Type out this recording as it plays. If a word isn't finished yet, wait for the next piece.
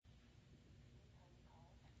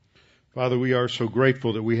Father, we are so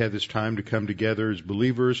grateful that we have this time to come together as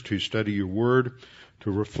believers to study your word,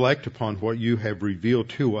 to reflect upon what you have revealed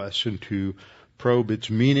to us, and to probe its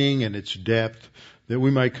meaning and its depth, that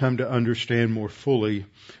we might come to understand more fully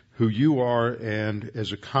who you are and,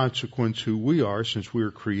 as a consequence, who we are, since we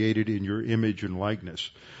are created in your image and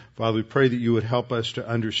likeness. Father, we pray that you would help us to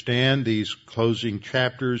understand these closing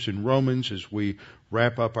chapters in Romans as we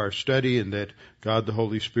wrap up our study, and that God the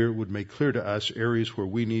Holy Spirit would make clear to us areas where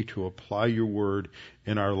we need to apply your word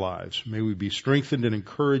in our lives. May we be strengthened and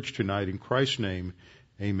encouraged tonight in Christ's name.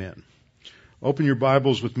 Amen. Open your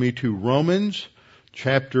Bibles with me to Romans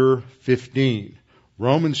chapter 15.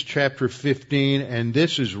 Romans chapter 15, and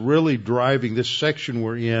this is really driving this section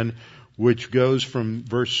we're in, which goes from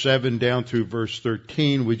verse 7 down through verse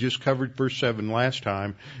 13. We just covered verse 7 last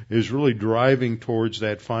time, is really driving towards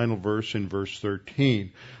that final verse in verse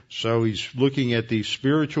 13. So he's looking at these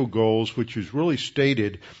spiritual goals, which is really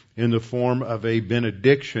stated in the form of a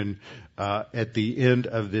benediction at the end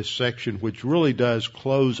of this section, which really does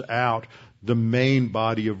close out the main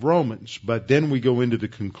body of Romans. But then we go into the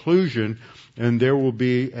conclusion, and there will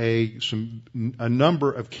be a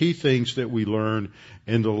number of key things that we learn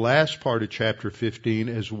in the last part of chapter 15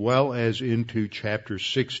 as well as into chapter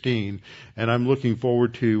 16. And I'm looking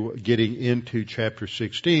forward to getting into chapter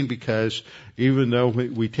 16, because even though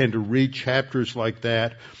we tend to read chapters like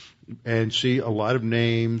that and see a lot of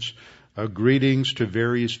names, greetings to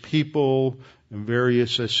various people, in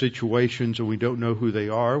various situations, and we don't know who they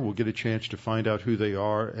are, we'll get a chance to find out who they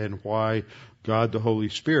are and why God the Holy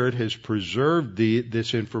Spirit has preserved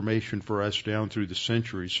this information for us down through the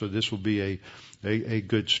centuries. So this will be a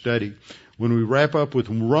good study. When we wrap up with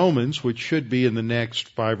Romans, which should be in the next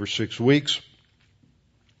 5 or 6 weeks,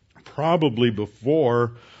 probably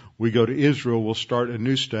before we go to Israel, we'll start a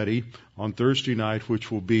new study on Thursday night,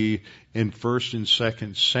 which will be in 1st and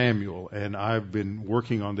 2nd Samuel. And I've been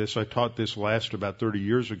working on this. I taught this last about 30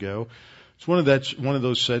 years ago. It's one of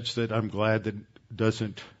those sets that I'm glad that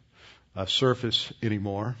doesn't surface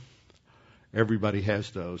anymore. Everybody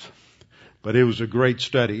has those. But it was a great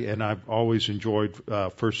study, and I've always enjoyed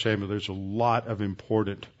 1 Samuel. There's a lot of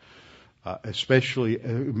important application,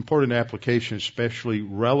 especially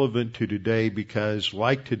relevant to today, because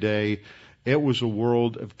like today, it was a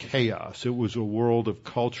world of chaos. It was a world of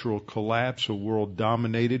cultural collapse, a world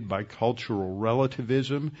dominated by cultural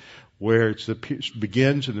relativism, where it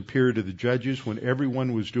begins in the period of the Judges, when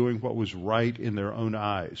everyone was doing what was right in their own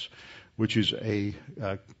eyes, which is a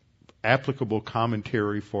applicable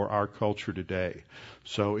commentary for our culture today.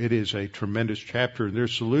 So it is a tremendous chapter, and their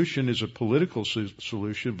solution is a political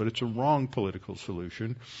solution, but it's a wrong political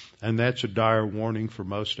solution, and that's a dire warning for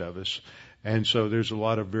most of us. And so there's a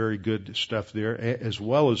lot of very good stuff there, as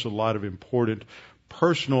well as a lot of important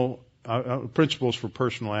personal principles for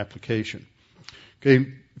personal application.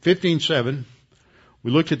 Okay, 15:7. We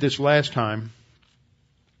looked at this last time.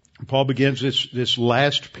 Paul begins this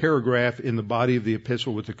last paragraph in the body of the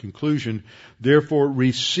epistle with the conclusion, therefore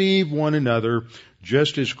receive one another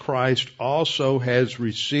just as Christ also has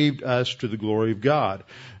received us to the glory of God.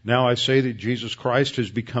 Now I say that Jesus Christ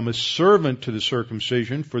has become a servant to the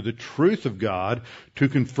circumcision for the truth of God, to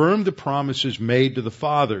confirm the promises made to the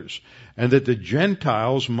fathers, and that the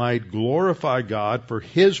Gentiles might glorify God for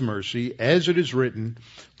His mercy, as it is written,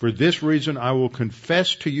 for this reason I will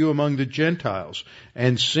confess to you among the Gentiles,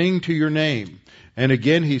 and sing to your name. And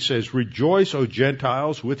again he says, rejoice, O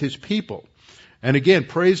Gentiles, with His people. And again,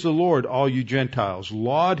 praise the Lord, all you Gentiles.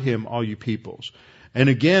 Laud Him, all you peoples. And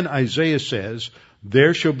again, Isaiah says,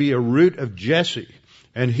 there shall be a root of Jesse,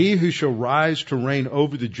 and he who shall rise to reign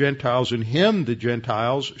over the Gentiles, in him the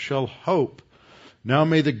Gentiles shall hope. Now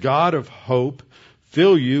may the God of hope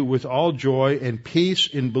fill you with all joy and peace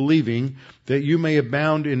in believing, that you may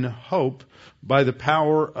abound in hope by the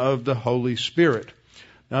power of the Holy Spirit.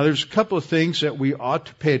 Now there's a couple of things that we ought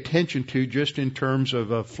to pay attention to just in terms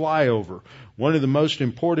of a flyover. One of the most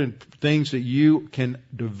important things that you can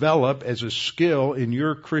develop as a skill in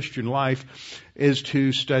your Christian life is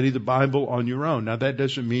to study the Bible on your own. Now that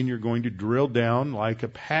doesn't mean you're going to drill down like a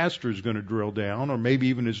pastor is going to drill down, or maybe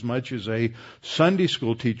even as much as a Sunday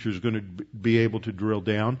school teacher is going to be able to drill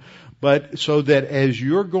down, but so that as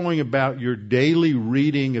you're going about your daily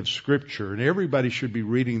reading of Scripture, and everybody should be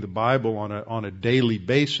reading the Bible on a daily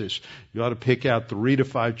basis. You ought to pick out 3 to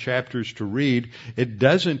 5 chapters to read. It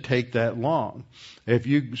doesn't take that long. If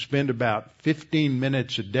you spend about 15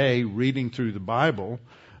 minutes a day reading through the Bible,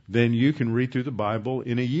 then you can read through the Bible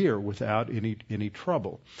in a year without any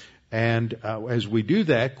trouble. And as we do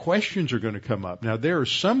that, questions are going to come up. Now, there are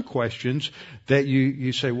some questions that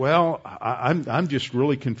you say, well, I'm just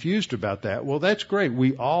really confused about that. Well, that's great.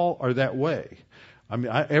 We all are that way. I mean,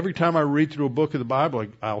 every time I read through a book of the Bible,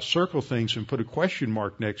 I'll circle things and put a question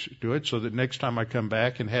mark next to it so that next time I come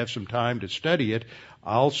back and have some time to study it,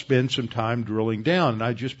 I'll spend some time drilling down. And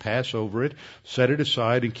I just pass over it, set it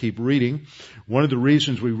aside, and keep reading. One of the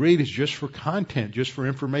reasons we read is just for content, just for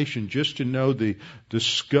information, just to know the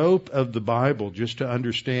scope of the Bible, just to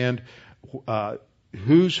understand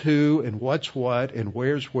who's who and what's what and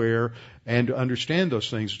where's where, and to understand those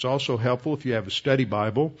things. It's also helpful if you have a study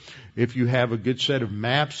Bible. If you have a good set of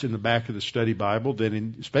maps in the back of the study Bible,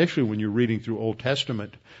 then especially when you're reading through Old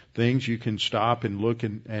Testament things, you can stop and look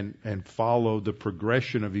and follow the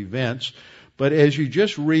progression of events. But as you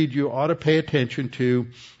just read, you ought to pay attention to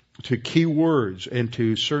key words and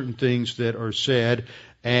to certain things that are said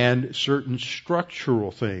and certain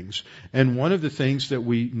structural things. And one of the things that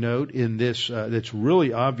we note in this that's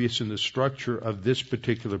really obvious in the structure of this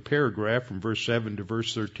particular paragraph from verse 7 to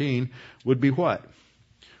verse 13 would be what?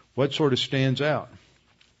 What sort of stands out?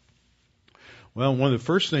 Well, one of the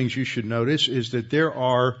first things you should notice is that there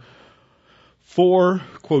are 4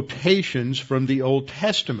 quotations from the Old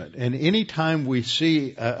Testament. And any time we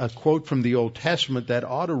see a quote from the Old Testament, that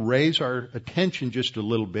ought to raise our attention just a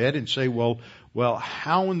little bit and say, well,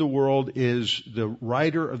 how in the world is the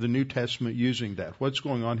writer of the New Testament using that? What's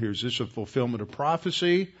going on here? Is this a fulfillment of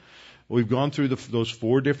prophecy? We've gone through those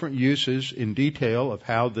 4 different uses in detail of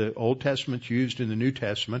how the Old Testament's used in the New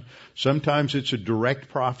Testament. Sometimes it's a direct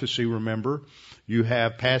prophecy, remember. You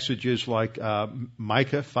have passages like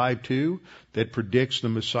Micah 5:2 that predicts the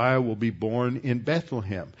Messiah will be born in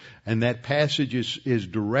Bethlehem. And that passage is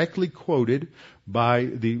directly quoted by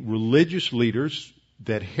the religious leaders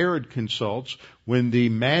that Herod consults when the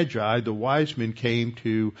Magi, the wise men, came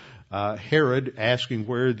to Herod asking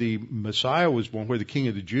where the Messiah was born, where the King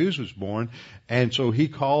of the Jews was born. And so he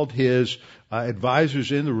called his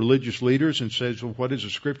advisors in, the religious leaders, and says, well, what does the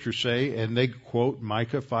Scripture say? And they quote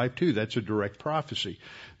Micah 5:2. That's a direct prophecy.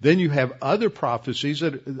 Then you have other prophecies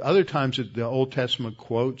that other times that the Old Testament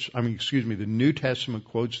quotes, the New Testament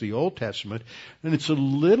quotes the Old Testament, and it's a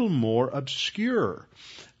little more obscure.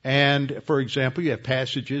 And, for example, you have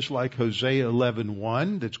passages like Hosea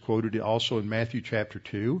 11:1 that's quoted also in Matthew chapter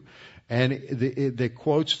 2, and that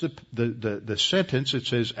quotes the sentence that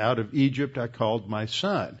says, out of Egypt I called my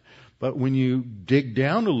son. But when you dig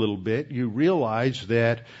down a little bit, you realize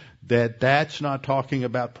that that's not talking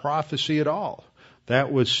about prophecy at all.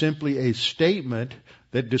 That was simply a statement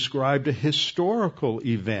that described a historical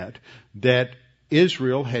event that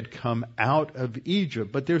Israel had come out of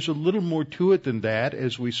Egypt. But there's a little more to it than that,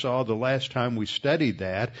 as we saw the last time we studied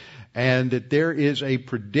that, and that there is a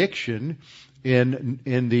prediction in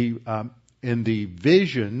the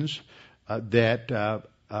visions that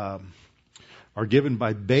are given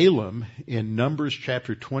by Balaam in Numbers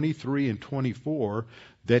chapter 23 and 24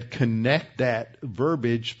 that connect that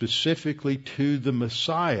verbiage specifically to the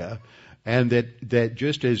Messiah, and that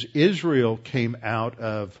just as Israel came out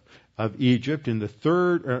of Egypt in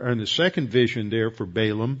the second vision there for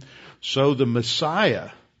Balaam, so the Messiah,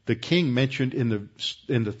 the king mentioned in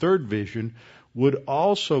the third vision, would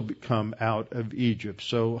also come out of Egypt.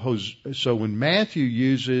 So when Matthew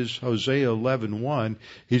uses Hosea 11:1,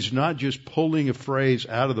 he's not just pulling a phrase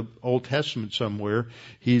out of the Old Testament somewhere.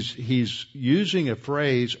 He's using a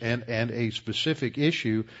phrase and a specific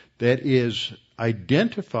issue that is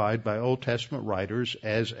identified by Old Testament writers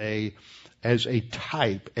as a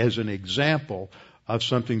type, as an example of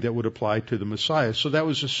something that would apply to the Messiah. So that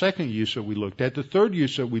was the second use that we looked at. The third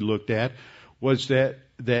use that we looked at was that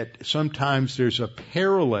sometimes there's a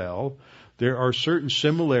parallel. There are certain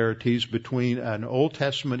similarities between an Old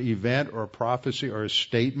Testament event or a prophecy or a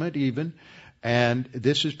statement even, and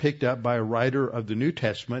this is picked up by a writer of the New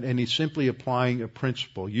Testament, and he's simply applying a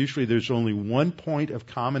principle. Usually there's only one point of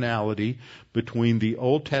commonality between the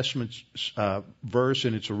Old Testament verse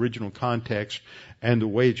in its original context and the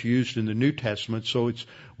way it's used in the New Testament, so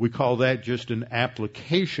we call that just an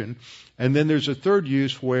application. And then there's a third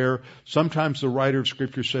use where sometimes the writer of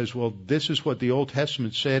Scripture says, well, this is what the Old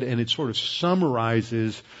Testament said, and it sort of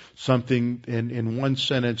summarizes something in one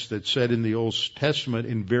sentence that's said in the Old Testament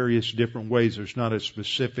in various different ways. There's not a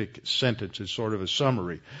specific sentence. It's sort of a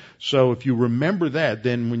summary. So if you remember that,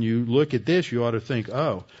 then when you look at this, you ought to think,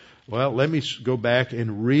 oh, well, let me go back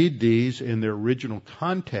and read these in their original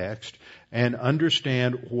context and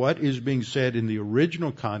understand what is being said in the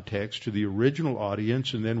original context to the original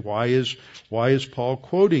audience, and then why is Paul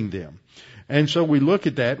quoting them. And so we look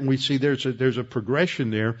at that and we see there's a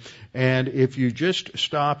progression there. And if you just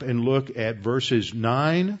stop and look at verses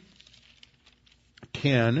 9,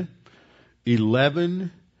 10,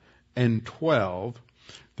 11, and 12,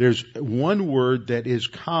 there's one word that is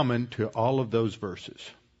common to all of those verses.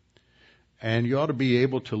 And you ought to be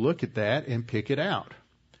able to look at that and pick it out.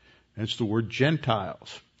 And it's the word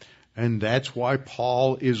Gentiles. And that's why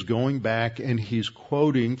Paul is going back and he's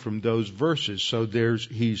quoting from those verses. So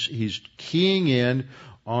he's keying in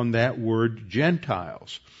on that word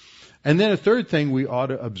Gentiles. And then a third thing we ought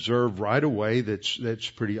to observe right away that's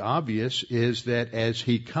pretty obvious is that as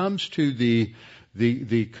he comes to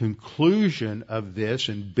the conclusion of this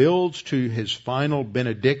and builds to his final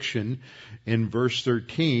benediction in verse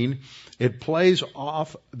 13, it plays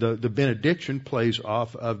off, the benediction plays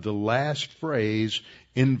off of the last phrase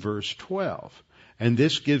in verse 12. And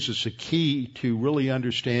this gives us a key to really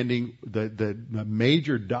understanding the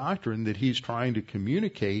major doctrine that he's trying to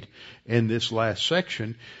communicate in this last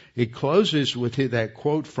section. It closes with that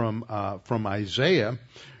quote from Isaiah,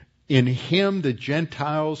 "In him the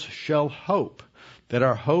Gentiles shall hope," that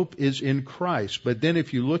our hope is in Christ. But then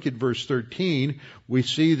if you look at verse 13, we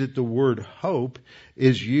see that the word hope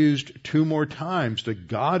is used 2 more times. The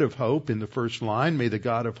God of hope in the first line, "May the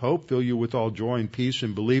God of hope fill you with all joy and peace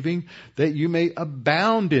in believing, that you may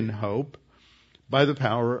abound in hope by the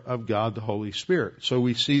power of God the Holy Spirit." So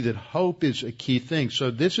we see that hope is a key thing. So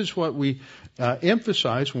this is what we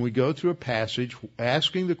emphasize when we go through a passage,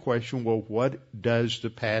 asking the question, well, what does the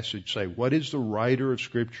passage say? What is the writer of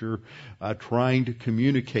Scripture trying to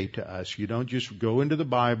communicate to us? You don't just go into the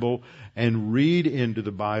Bible and read into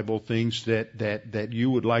the Bible things that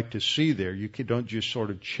you would like to see there. You don't just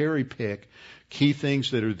sort of cherry pick key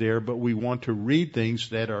things that are there, but we want to read things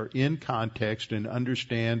that are in context and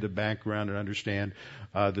understand the background and understand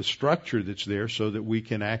the structure that's there so that we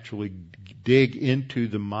can actually dig into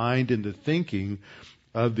the mind and the thinking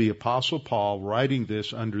of the Apostle Paul writing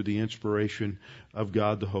this under the inspiration of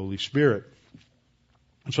God the Holy Spirit.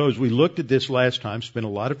 So as we looked at this last time, spent a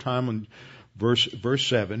lot of time on verse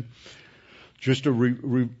 7, just a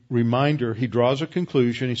reminder, he draws a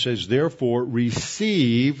conclusion. He says, "Therefore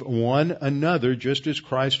receive one another just as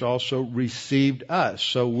Christ also received us."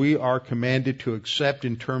 So we are commanded to accept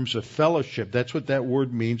in terms of fellowship. That's what that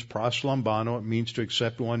word means, proslambano. It means to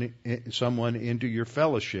accept someone into your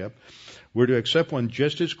fellowship. We're to accept one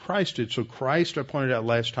just as Christ did. So Christ, I pointed out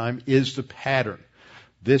last time, is the pattern.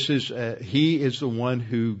 He is the one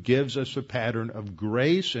who gives us a pattern of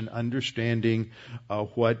grace and understanding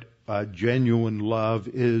what genuine love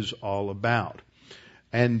is all about.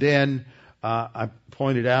 And then I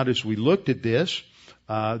pointed out as we looked at this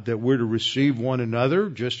that we're to receive one another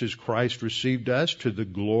just as Christ received us to the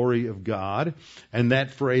glory of God. And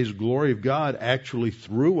that phrase, glory of God, actually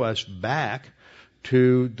threw us back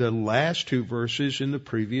to the last 2 verses in the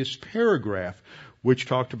previous paragraph, which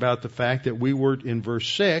talked about the fact that we were, in verse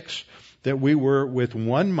 6, that we were with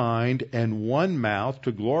one mind and one mouth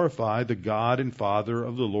to glorify the God and Father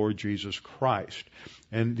of the Lord Jesus Christ.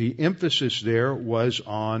 And the emphasis there was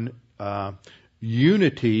on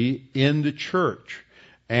unity in the church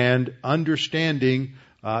and understanding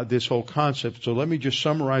this whole concept. So let me just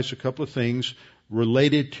summarize a couple of things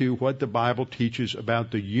related to what the Bible teaches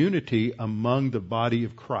about the unity among the body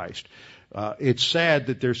of Christ. It's sad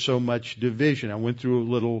that there's so much division. I went through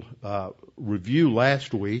a little review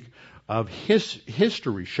last week of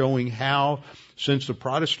history showing how, since the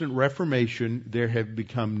Protestant Reformation, there have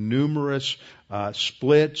become numerous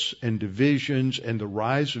splits and divisions and the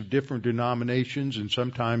rise of different denominations, and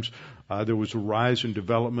sometimes there was a rise in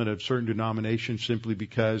development of certain denominations simply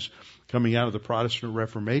because coming out of the Protestant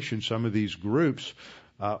Reformation, some of these groups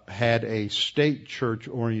had a state church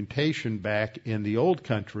orientation back in the old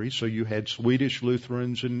country. So you had Swedish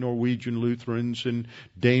Lutherans and Norwegian Lutherans and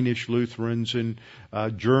Danish Lutherans and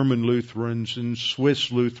German Lutherans and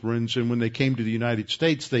Swiss Lutherans. And when they came to the United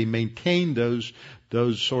States, they maintained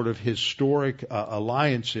those sort of historic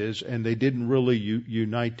alliances, and they didn't really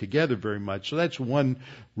unite together very much. So that's one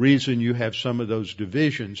reason you have some of those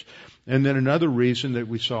divisions. And then another reason that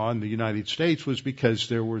we saw in the United States was because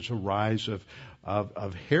there was a rise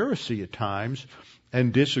of heresy at times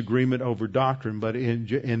and disagreement over doctrine, but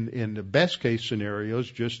in the best case scenarios,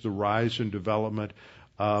 just the rise and development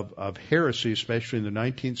of heresy, especially in the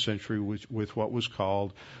 19th century with what was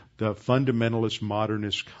called the fundamentalist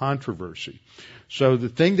modernist controversy. So the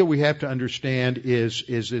thing that we have to understand is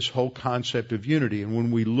this whole concept of unity. And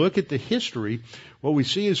when we look at the history, what we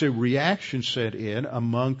see is a reaction set in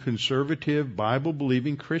among conservative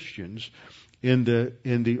Bible-believing Christians in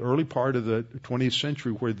the early part of the 20th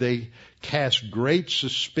century, where they cast great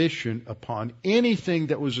suspicion upon anything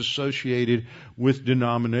that was associated with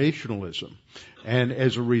denominationalism. And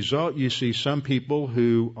as a result, you see some people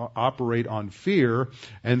who operate on fear,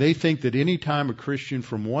 and they think that any time a Christian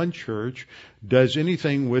from one church does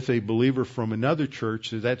anything with a believer from another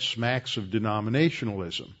church, that smacks of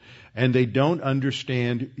denominationalism. And they don't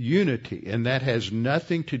understand unity, and that has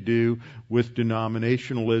nothing to do with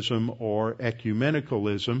denominationalism or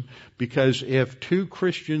ecumenicalism, because if two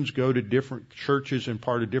Christians go to different churches and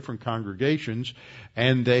part of different congregations,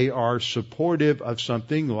 and they are supportive of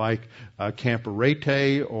something like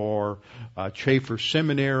Camporete or Chafer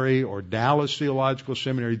Seminary or Dallas Theological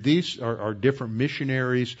Seminary, these are different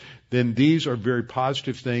missionaries, then these are very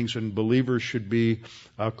positive things, and believers should be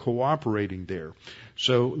cooperating there.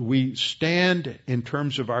 So we stand in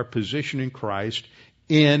terms of our position in Christ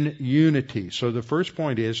in unity. So the first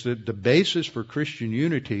point is that the basis for Christian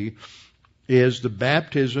unity is the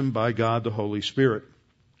baptism by God the Holy Spirit,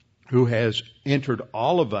 who has entered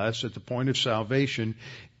all of us at the point of salvation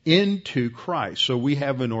into Christ. So we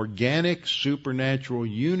have an organic, supernatural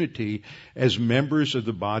unity as members of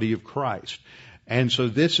the body of Christ. And so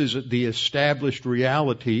this is the established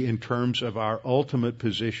reality in terms of our ultimate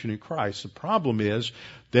position in Christ. The problem is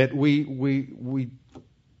that we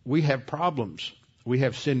have problems. We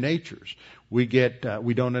have sin natures. We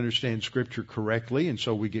don't understand Scripture correctly, and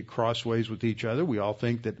so we get crossways with each other. We all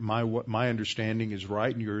think that my understanding is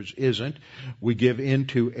right and yours isn't. We give in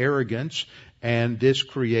to arrogance, and this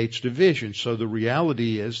creates division. So the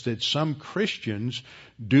reality is that some Christians,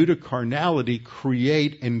 due to carnality,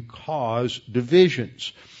 create and cause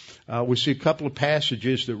divisions. We see a couple of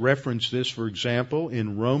passages that reference this. For example,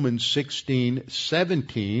 in Romans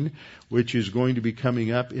 16:17, which is going to be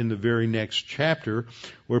coming up in the very next chapter,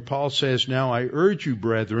 where Paul says, "Now I urge you,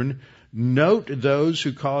 brethren, note those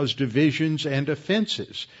who cause divisions and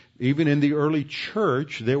offenses." Even in the early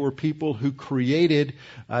church, there were people who created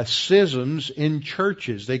schisms in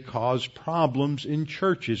churches. They caused problems in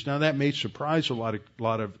churches. Now, that may surprise a lot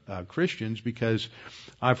of Christians, because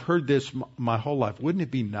I've heard this my whole life. Wouldn't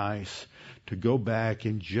it be nice to go back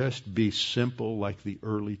and just be simple like the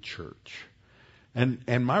early church? And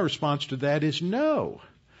my response to that is no.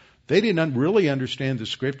 They didn't really understand the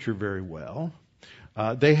Scripture very well.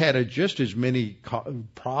 They had just as many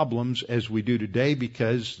problems as we do today,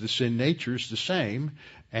 because the sin nature is the same.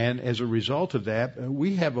 And as a result of that,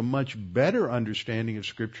 we have a much better understanding of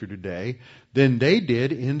Scripture today than they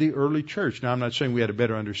did in the early church. Now, I'm not saying we had a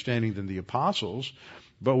better understanding than the apostles,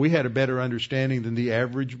 but we had a better understanding than the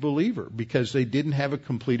average believer, because they didn't have a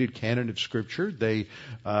completed canon of Scripture. They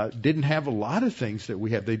didn't have a lot of things that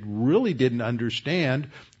we have. They really didn't understand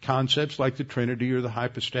concepts like the Trinity or the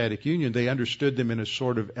hypostatic union. They understood them in a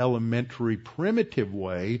sort of elementary, primitive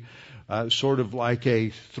way, sort of like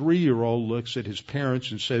a 3-year-old looks at his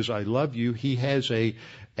parents and says, "I love you." He has a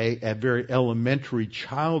very elementary,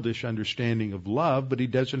 childish understanding of love, but he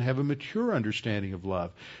doesn't have a mature understanding of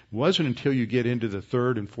love. It wasn't until you get into the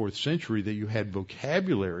 3rd and 4th century that you had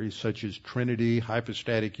vocabulary such as Trinity,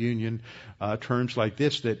 hypostatic union, terms like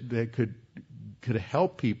this that could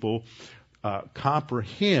help people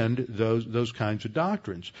comprehend those kinds of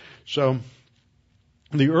doctrines. So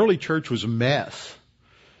the early church was a mess.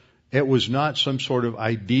 It was not some sort of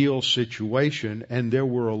ideal situation, and there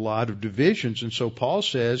were a lot of divisions. And so Paul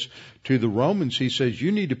says to the Romans, he says,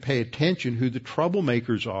 you need to pay attention who the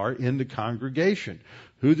troublemakers are in the congregation,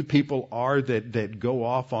 who the people are that go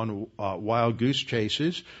off on wild goose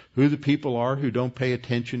chases, who the people are who don't pay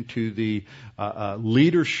attention to the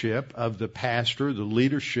leadership of the pastor, the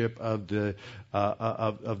leadership of the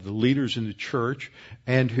leaders in the church,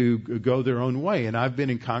 and who go their own way. And I've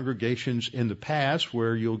been in congregations in the past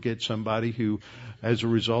where you'll get somebody who, as a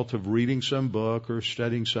result of reading some book or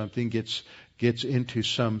studying something, gets into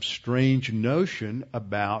some strange notion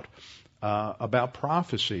about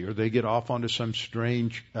prophecy, or they get off onto some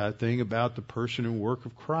strange thing about the person and work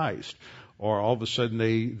of Christ, or all of a sudden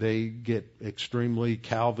they get extremely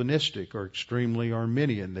Calvinistic or extremely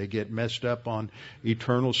Arminian. They get messed up on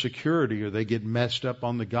eternal security, or they get messed up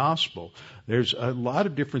on the gospel. There's a lot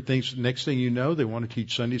of different things. Next thing you know, they want to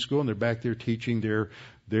teach Sunday school, and they're back there teaching their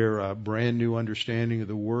brand new understanding of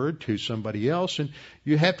the Word to somebody else. And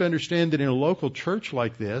you have to understand that in a local church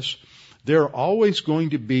like this, there are always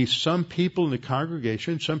going to be some people in the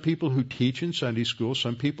congregation, some people who teach in Sunday school,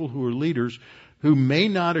 some people who are leaders, who may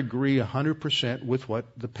not agree 100% with what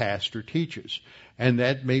the pastor teaches. And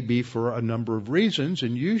that may be for a number of reasons,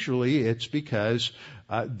 and usually it's because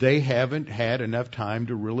they haven't had enough time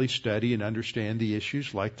to really study and understand the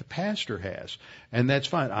issues like the pastor has. And that's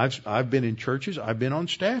fine. I've been in churches, I've been on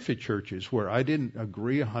staff at churches where I didn't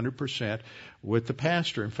agree 100% with the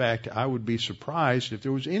pastor. In fact, I would be surprised if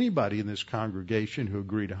there was anybody in this congregation who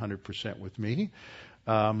agreed 100% with me.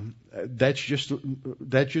 That's just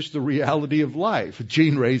the reality of life.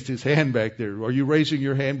 Gene raised his hand back there. Are you raising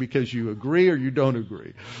your hand because you agree or you don't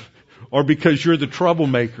agree? Or because you're the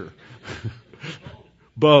troublemaker?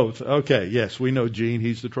 Both. Okay. Yes, we know Gene.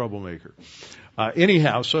 He's the troublemaker.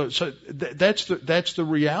 Anyhow, so that's the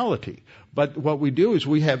reality. But what we do is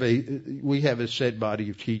we have a set body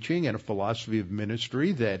of teaching and a philosophy of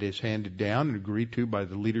ministry that is handed down and agreed to by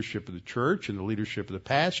the leadership of the church and the leadership of the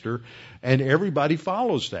pastor, and everybody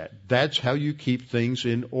follows that. That's how you keep things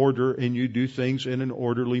in order and you do things in an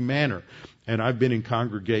orderly manner. And I've been in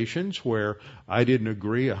congregations where I didn't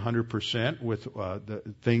agree 100% with the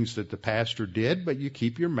things that the pastor did, but you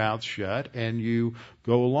keep your mouth shut and you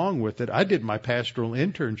go along with it. I did my pastoral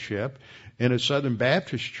internship in a Southern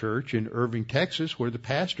Baptist church in Irving, Texas, where the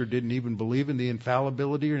pastor didn't even believe in the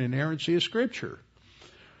infallibility or inerrancy of Scripture.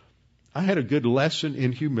 I had a good lesson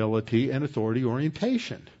in humility and authority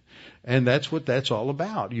orientation. And that's what that's all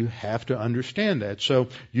about. You have to understand that. So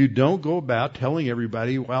you don't go about telling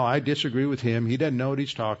everybody, well, I disagree with him. He doesn't know what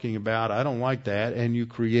he's talking about. I don't like that. And you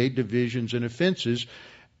create divisions and offenses.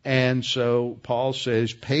 And so Paul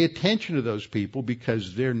says, pay attention to those people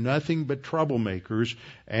because they're nothing but troublemakers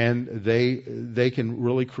and they can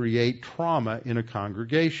really create trauma in a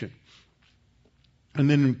congregation. And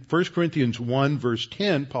then in 1 Corinthians 1 verse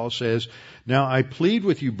 10, Paul says, now I plead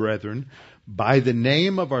with you, brethren, by the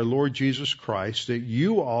name of our Lord Jesus Christ, that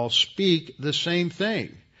you all speak the same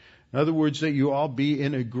thing. In other words, that you all be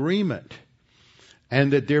in agreement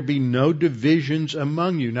and that there be no divisions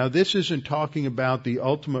among you. Now, this isn't talking about the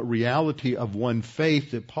ultimate reality of one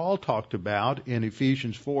faith that Paul talked about in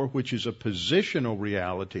Ephesians 4, which is a positional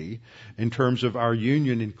reality in terms of our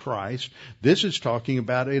union in Christ. This is talking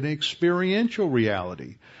about an experiential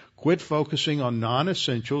reality. Quit focusing on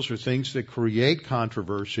non-essentials or things that create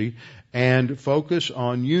controversy and focus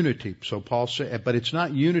on unity. So Paul said, but it's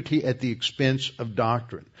not unity at the expense of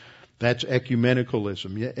doctrine. That's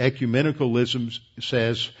ecumenicalism. Ecumenicalism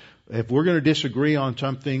says, if we're going to disagree on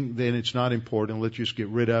something, then it's not important. Let's just get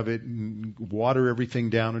rid of it and water everything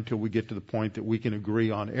down until we get to the point that we can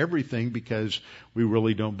agree on everything because we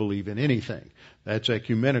really don't believe in anything. That's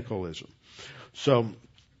ecumenicalism. So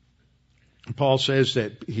Paul says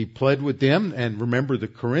that he pled with them, and remember the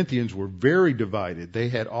Corinthians were very divided. They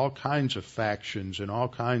had all kinds of factions and all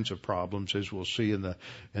kinds of problems, as we'll see in the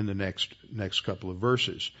next couple of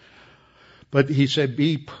verses. But he said,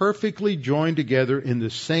 be perfectly joined together in the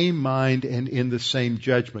same mind and in the same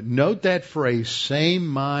judgment. Note that phrase, same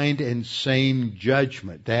mind and same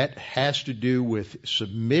judgment. That has to do with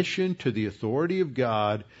submission to the authority of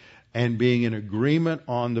God and being in agreement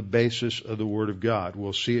on the basis of the Word of God.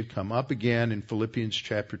 We'll see it come up again in Philippians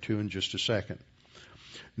chapter 2 in just a second.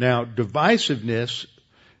 Now, divisiveness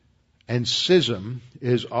and schism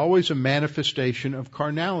is always a manifestation of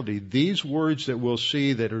carnality. These words that we'll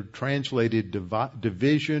see that are translated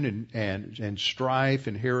division and strife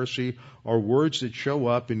and heresy are words that show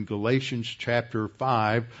up in Galatians chapter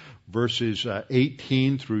 5, verses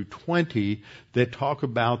 18 through 20 that talk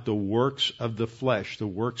about the works of the flesh, the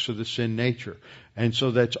works of the sin nature. And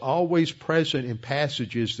so that's always present in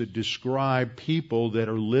passages that describe people that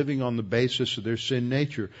are living on the basis of their sin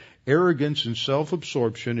nature. Arrogance and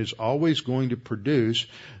self-absorption is always going to produce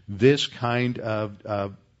this kind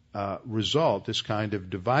of result, this kind of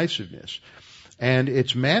divisiveness. And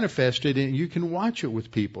it's manifested, and you can watch it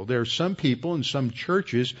with people. There are some people in some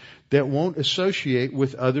churches that won't associate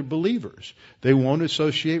with other believers. They won't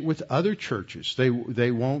associate with other churches.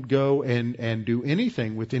 They won't go and do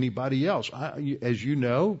anything with anybody else. As you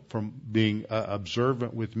know from being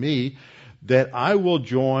observant with me, that I will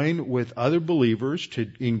join with other believers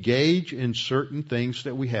to engage in certain things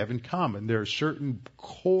that we have in common. There are certain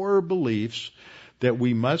core beliefs that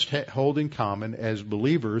we must hold in common as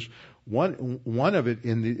believers. One of it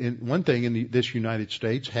one thing in this United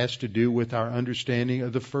States has to do with our understanding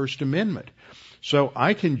of the First Amendment. So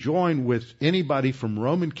I can join with anybody from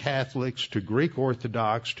Roman Catholics to Greek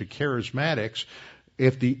Orthodox to Charismatics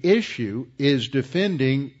if the issue is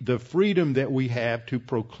defending the freedom that we have to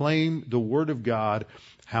proclaim the Word of God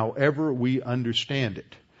however we understand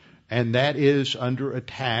it. And that is under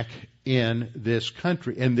attack in this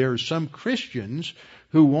country. And there are some Christians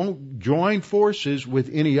who won't join forces with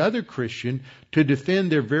any other Christian to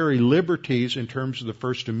defend their very liberties in terms of the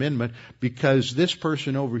First Amendment, because this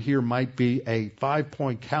person over here might be a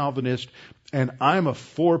 5-point Calvinist and I'm a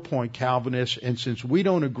 4-point Calvinist, and since we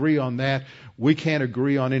don't agree on that, we can't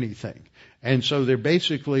agree on anything. And so they're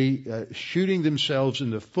basically shooting themselves in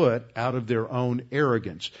the foot out of their own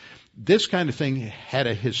arrogance. This kind of thing had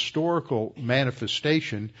a historical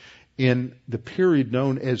manifestation in the period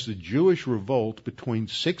known as the Jewish Revolt between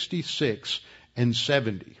 66 and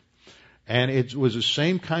 70. And it was the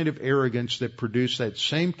same kind of arrogance that produced that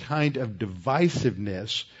same kind of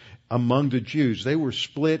divisiveness among the Jews. They were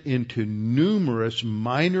split into numerous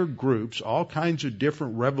minor groups, all kinds of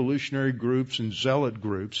different revolutionary groups and zealot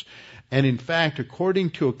groups. And in fact,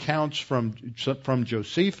 according to accounts from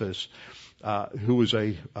Josephus, who was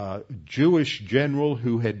a Jewish general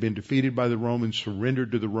who had been defeated by the Romans,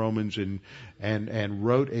 surrendered to the Romans, and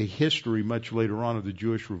wrote a history much later on of the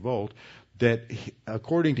Jewish revolt, that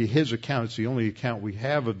according to his account, it's the only account we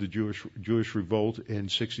have of the Jewish revolt in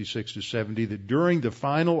 66 to 70, that during the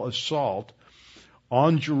final assault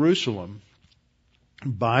on Jerusalem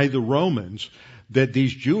by the Romans, that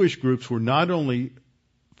these Jewish groups were not only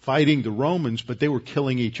fighting the Romans, but they were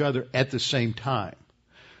killing each other at the same time.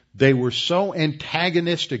 They were so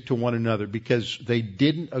antagonistic to one another because they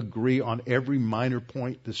didn't agree on every minor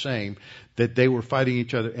point the same, that they were fighting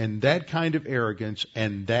each other. And that kind of arrogance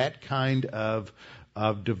and that kind of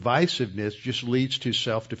divisiveness just leads to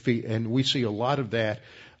self-defeat. And we see a lot of that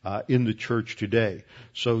in the church today.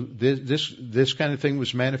 So this kind of thing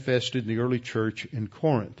was manifested in the early church in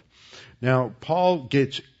Corinth. Now, Paul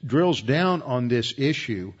drills down on this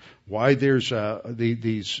issue, why there's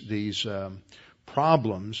these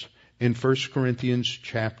problems in 1 Corinthians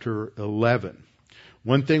chapter 11.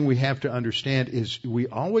 One thing we have to understand is we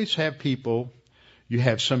always have people, you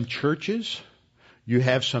have some churches, you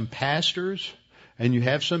have some pastors, and you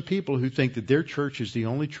have some people who think that their church is the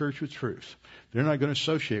only church with truth. They're not going to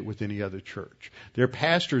associate with any other church. Their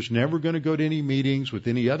pastor's never going to go to any meetings with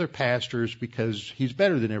any other pastors because he's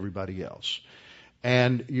better than everybody else.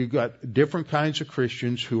 And you've got different kinds of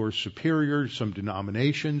Christians who are superior, some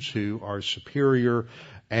denominations who are superior,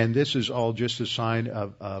 and this is all just a sign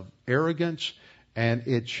of arrogance, and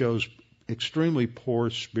it shows extremely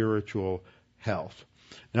poor spiritual health.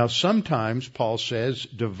 Now, sometimes, Paul says,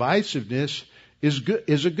 divisiveness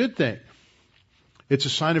is a good thing. It's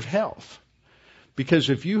a sign of health.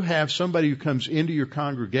 Because if you have somebody who comes into your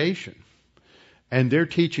congregation and they're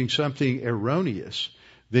teaching something erroneous,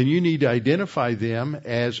 then you need to identify them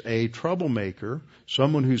as a troublemaker,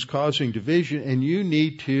 someone who's causing division, and you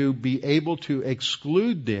need to be able to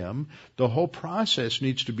exclude them. The whole process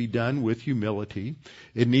needs to be done with humility.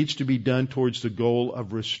 It needs to be done towards the goal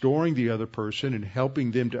of restoring the other person and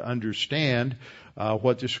helping them to understand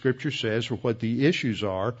what the Scripture says or what the issues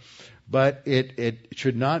are. But it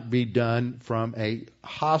should not be done from a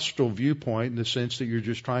hostile viewpoint in the sense that you're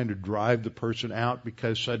just trying to drive the person out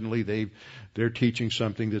because suddenly they're teaching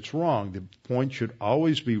something that's wrong. The point should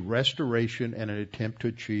always be restoration and an attempt to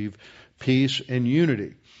achieve peace and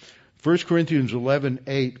unity. 1 Corinthians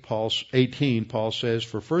 11:18, Paul says,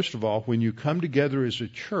 "For first of all, when you come together as a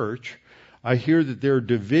church, I hear that there are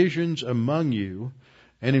divisions among you,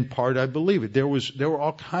 and in part I believe it." There were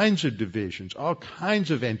all kinds of divisions, all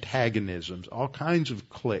kinds of antagonisms, all kinds of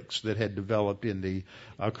cliques that had developed in the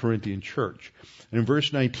Corinthian church. And in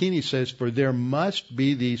verse 19 he says, "For there must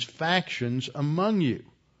be these factions among you."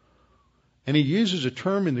 And he uses a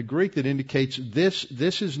term in the Greek that indicates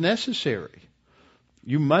this is necessary.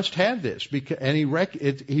 You must have this. And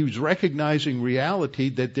he was recognizing reality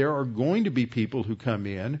that there are going to be people who come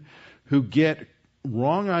in who get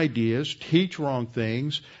wrong ideas, teach wrong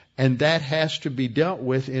things, and that has to be dealt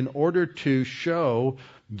with in order to show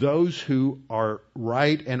those who are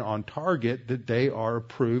right and on target that they are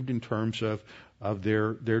approved in terms of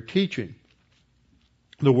their teaching.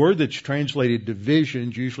 The word that's translated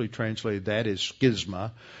divisions, usually translated that is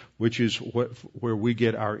schisma, which is where we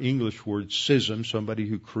get our English word schism, somebody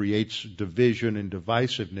who creates division and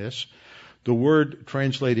divisiveness. The word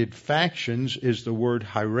translated factions is the word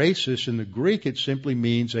hieresis. In the Greek, it simply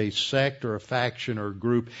means a sect or a faction or a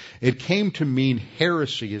group. It came to mean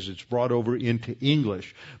heresy as it's brought over into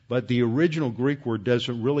English, but the original Greek word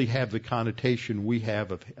doesn't really have the connotation we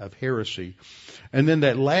have of heresy. And then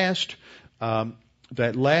that last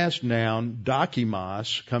noun,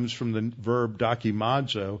 dokimos, comes from the verb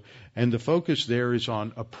dokimazo, and the focus there is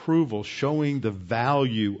on approval, showing the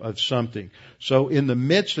value of something. So in the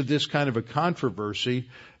midst of this kind of a controversy,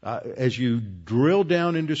 as you drill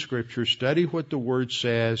down into Scripture, study what the Word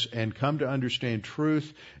says, and come to understand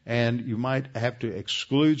truth, and you might have to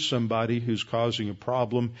exclude somebody who's causing a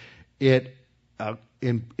problem, it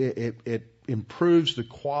improves the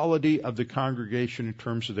quality of the congregation in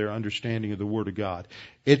terms of their understanding of the Word of God.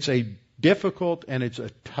 It's a difficult and it's a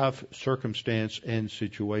tough circumstance and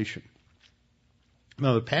situation.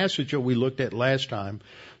 Now, the passage that we looked at last time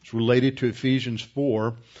is related to Ephesians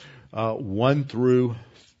 4, 1 through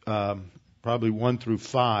 5,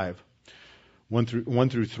 1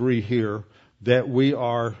 through 3 here, that we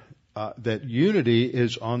are that unity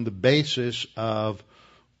is on the basis of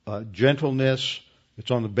gentleness. It's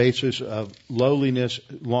on the basis of lowliness,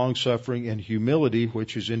 long-suffering, and humility,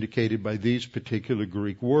 which is indicated by these particular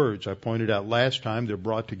Greek words. I pointed out last time they're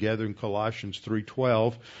brought together in Colossians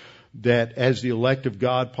 3:12. That as the elect of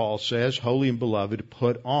God, Paul says, holy and beloved,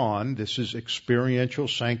 put on, this is experiential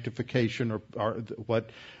sanctification, or what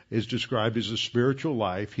is described as a spiritual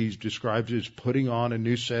life. He describes it as putting on a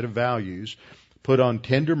new set of values. Put on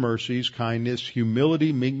tender mercies, kindness,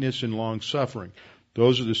 humility, meekness, and long-suffering.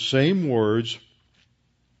 Those are the same words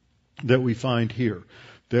that we find here,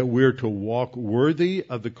 that we're to walk worthy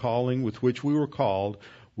of the calling with which we were called,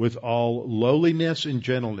 with all lowliness and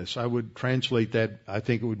gentleness. I would translate that, I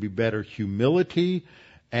think it would be better, humility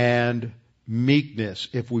and meekness.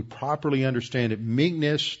 If we properly understand it,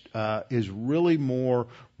 meekness is really more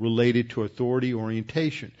related to authority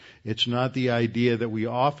orientation. It's not the idea that we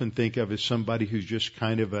often think of as somebody who's just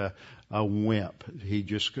kind of a wimp. He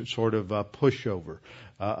just sort of a pushover.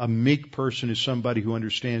 A meek person is somebody who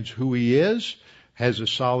understands who he is, has a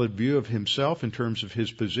solid view of himself in terms of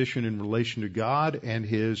his position in relation to God and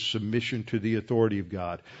his submission to the authority of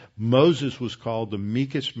God. Moses was called the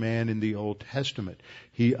meekest man in the Old Testament.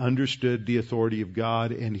 He understood the authority of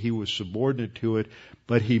God and he was subordinate to it,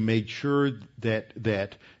 but he made sure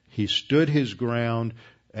that he stood his ground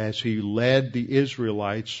as he led the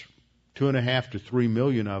Israelites, 2.5 to 3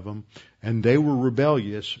 million of them, and they were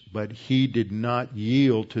rebellious, but he did not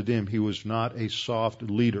yield to them. He was not a soft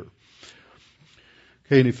leader.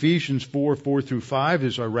 Okay, in Ephesians 4 through 5,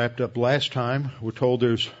 as I wrapped up last time, we're told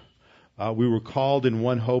we were called in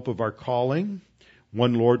one hope of our calling,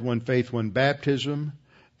 one Lord, one faith, one baptism,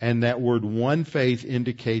 and that word one faith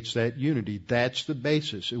indicates that unity. That's the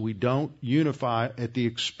basis. We don't unify at the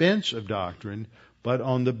expense of doctrine, but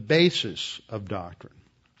on the basis of doctrine.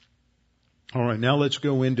 All right, now let's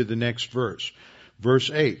go into the next verse.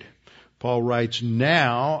 Verse 8. Paul writes,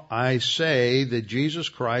 now I say that Jesus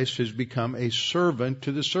Christ has become a servant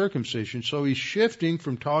to the circumcision. So he's shifting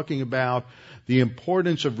from talking about the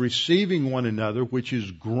importance of receiving one another, which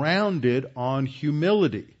is grounded on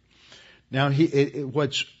humility. Now,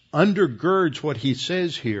 what's undergirds what he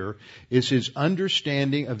says here is his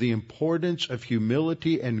understanding of the importance of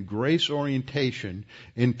humility and grace orientation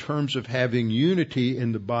in terms of having unity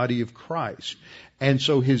in the body of Christ. And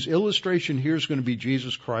so his illustration here is going to be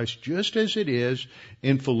Jesus Christ just as it is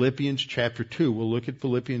in Philippians chapter 2. We'll look at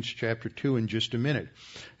Philippians chapter 2 in just a minute.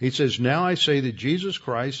 He says, now I say that Jesus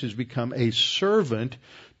Christ has become a servant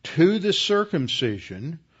to the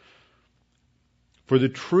circumcision for the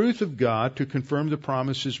truth of God to confirm the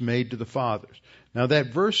promises made to the fathers. Now that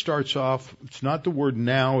verse starts off, it's not the word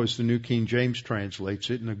now as the New King James translates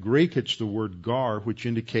it. In the Greek it's the word gar, which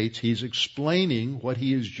indicates he's explaining what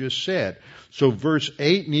he has just said. So verse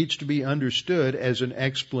 8 needs to be understood as an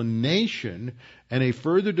explanation and a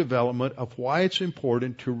further development of why it's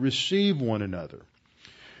important to receive one another.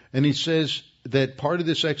 And he says that part of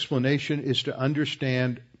this explanation is to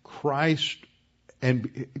understand Christ,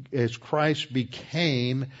 and as Christ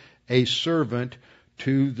became a servant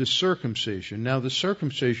to the circumcision. Now, the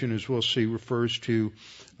circumcision, as we'll see, refers to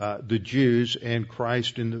the Jews and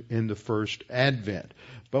Christ in the first advent.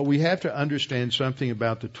 But we have to understand something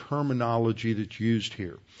about the terminology that's used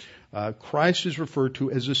here. Christ is referred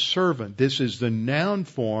to as a servant. This is the noun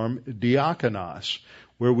form diakonos,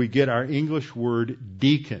 where we get our English word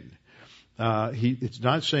deacon. It's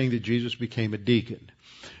not saying that Jesus became a deacon.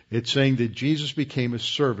 It's saying that Jesus became a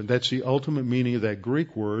servant. That's the ultimate meaning of that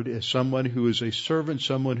Greek word, as someone who is a servant,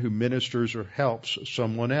 someone who ministers or helps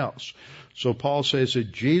someone else. So Paul says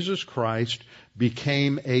that Jesus Christ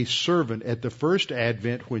became a servant at the first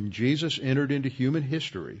advent when Jesus entered into human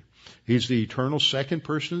history. He's the eternal second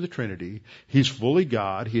person of the Trinity. He's fully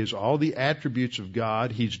God. He has all the attributes of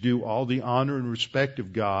God. He's due all the honor and respect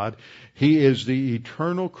of God. He is the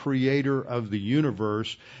eternal creator of the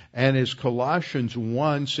universe. And as Colossians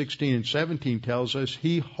 1:16 and 17 tells us,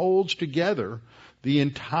 he holds together the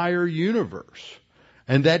entire universe.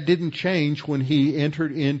 And that didn't change when he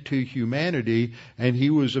entered into humanity and he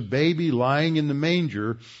was a baby lying in the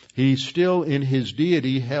manger. He still in his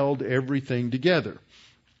deity held everything together.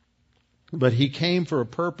 But he came for a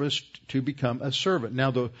purpose to become a servant.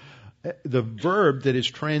 Now the verb that is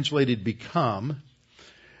translated become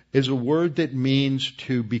is a word that means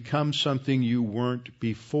to become something you weren't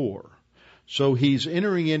before. So he's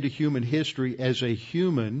entering into human history as a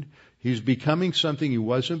human. He's becoming something he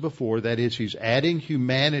wasn't before. That is, he's adding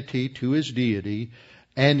humanity to his deity,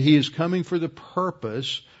 and he is coming for the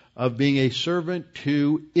purpose of being a servant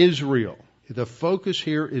to Israel. The focus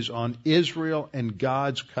here is on Israel and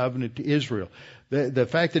God's covenant to Israel. The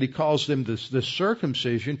fact that he calls them the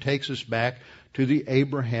circumcision takes us back to the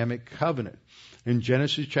Abrahamic covenant. In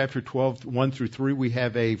Genesis chapter 12, 1 through 3, we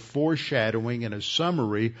have a foreshadowing and a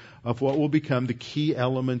summary of what will become the key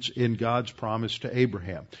elements in God's promise to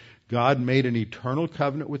Abraham. God made an eternal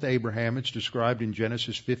covenant with Abraham. It's described in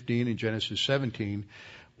Genesis 15 and Genesis 17,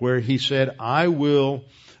 where he said, I will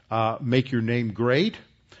make your name great.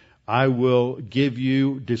 I will give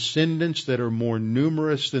you descendants that are more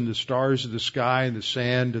numerous than the stars of the sky and the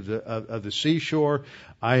sand of the seashore.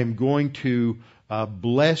 I am going to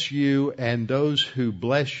bless you, and those who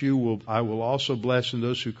bless you I will also bless, and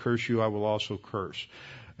those who curse you I will also curse.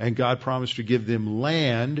 And God promised to give them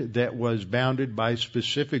land that was bounded by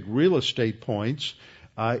specific real estate points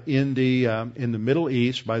in the Middle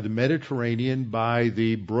East, by the Mediterranean, by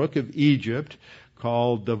the brook of Egypt,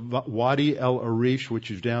 called the Wadi el-Arish,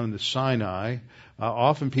 which is down in the Sinai.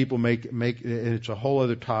 Often people make, it's a whole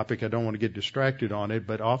other topic, I don't want to get distracted on it,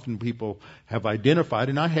 but often people have identified,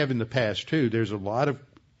 and I have in the past too, there's a lot of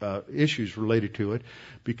issues related to it,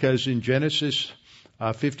 because in Genesis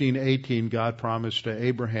 15:18, God promised to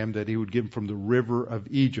Abraham that he would give him from the river of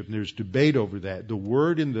Egypt. And there's debate over that. The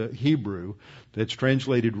word in the Hebrew that's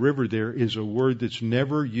translated river there is a word that's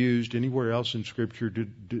never used anywhere else in Scripture to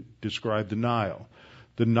describe the Nile.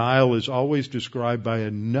 The Nile is always described by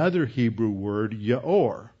another Hebrew word,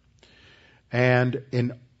 Yaor. And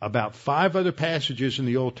in about 5 other passages in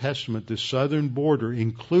the Old Testament, the southern border,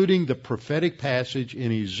 including the prophetic passage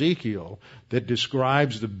in Ezekiel that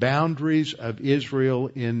describes the boundaries of Israel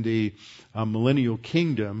in the millennial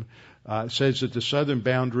kingdom, says that the southern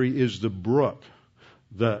boundary is the brook,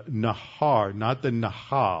 the Nahar, not the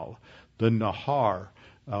Nahal, the Nahar,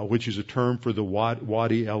 which is a term for the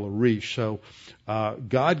Wadi el-Arish. So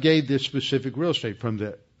God gave this specific real estate from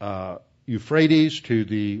the Euphrates to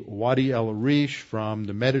the Wadi el-Arish, from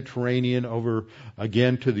the Mediterranean over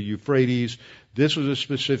again to the Euphrates. This was a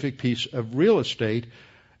specific piece of real estate.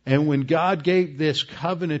 And when God gave this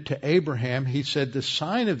covenant to Abraham, he said the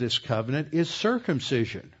sign of this covenant is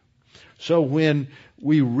circumcision. So when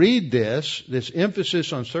we read this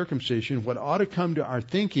emphasis on circumcision, what ought to come to our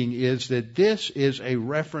thinking is that this is a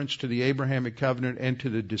reference to the Abrahamic covenant and to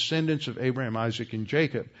the descendants of Abraham, Isaac, and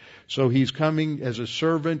Jacob. So he's coming as a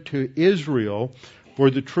servant to Israel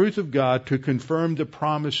for the truth of God to confirm the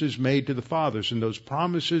promises made to the fathers. And those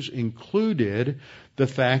promises included the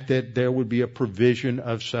fact that there would be a provision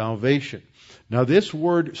of salvation. Now this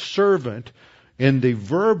word servant in the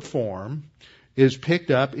verb form is picked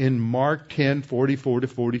up in Mark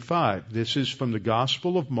 10:44-45. This is from the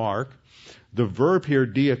Gospel of Mark. The verb here,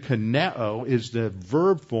 diakoneo, is the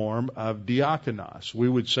verb form of diakonos. We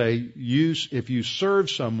would say, if you serve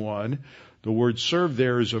someone, the word serve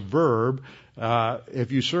there is a verb.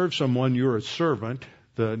 If you serve someone, you're a servant.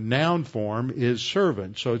 The noun form is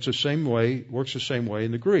servant. So it's the same way, works the same way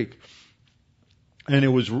in the Greek. And it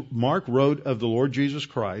was, Mark wrote of the Lord Jesus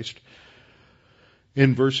Christ.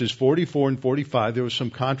 In verses 44 and 45, there was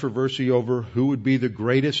some controversy over who would be the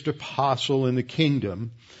greatest apostle in the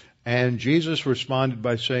kingdom. And Jesus responded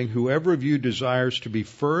by saying, whoever of you desires to be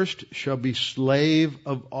first shall be slave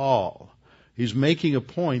of all. He's making a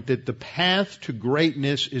point that the path to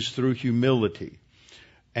greatness is through humility.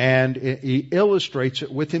 And he illustrates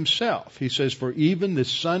it with himself. He says, for even the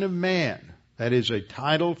Son of Man, that is a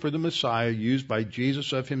title for the Messiah used by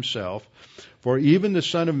Jesus of himself, for even the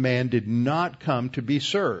Son of Man did not come to be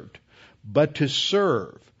served, but to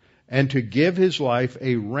serve and to give his life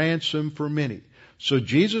a ransom for many. So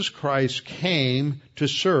Jesus Christ came to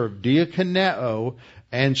serve, diakoneo,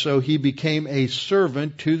 and so he became a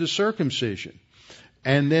servant to the circumcision.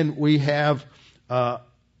 And then we have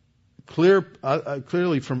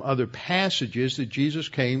clearly from other passages that Jesus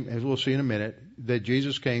came, as we'll see in a minute, that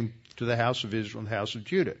Jesus came to the house of Israel and the house of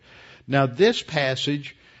Judah. Now this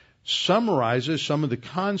passage summarizes some of the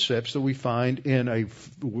concepts that we find in a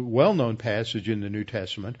well-known passage in the New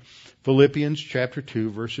Testament, Philippians chapter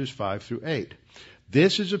 2, verses 5 through 8.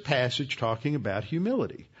 This is a passage talking about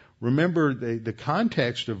humility. remember the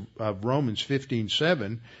context of Romans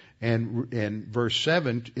 15:7 and verse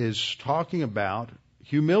 7 is talking about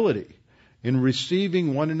humility in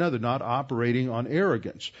receiving one another, not operating on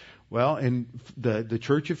arrogance. Well, and the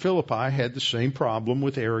church of Philippi had the same problem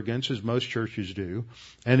with arrogance as most churches do.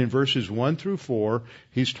 And in verses 1 through 4,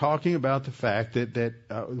 he's talking about the fact that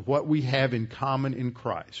what we have in common in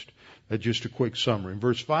Christ. That's just a quick summary. In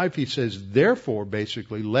verse 5, he says, therefore,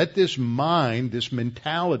 basically, let this mind, this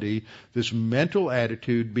mentality, this mental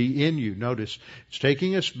attitude be in you. Notice, it's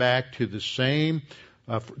taking us back to the same,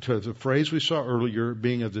 to the phrase we saw earlier,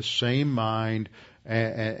 being of the same mind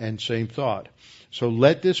and same thought. So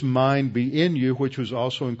let this mind be in you, which was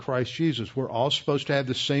also in Christ Jesus. We're all supposed to have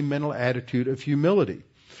the same mental attitude of humility.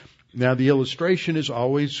 Now the illustration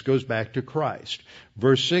goes back to Christ.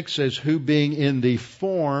 Verse 6 says, who being in the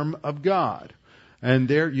form of God. And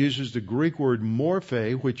there it uses the Greek word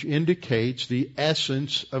morphe, which indicates the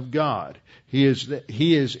essence of God. He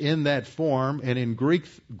is in that form, and in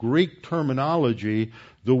Greek terminology,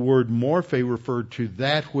 the word morphe referred to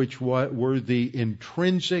that which were the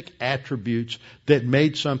intrinsic attributes that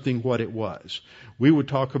made something what it was. We would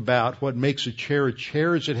talk about what makes a chair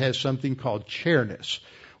is it has something called chairness.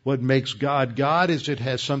 What makes God God is it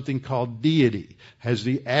has something called deity, has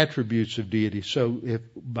the attributes of deity. So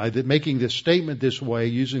making this statement this way,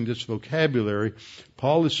 using this vocabulary,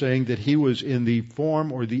 Paul is saying that he was in the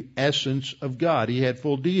form or the essence of God. He had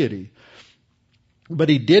full deity. But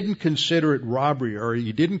he didn't consider it robbery, or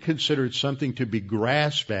he didn't consider it something to be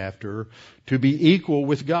grasped after, to be equal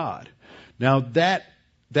with God. Now that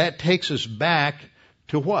takes us back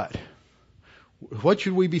to what? What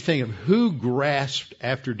should we be thinking of? Who grasped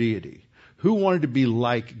after deity? Who wanted to be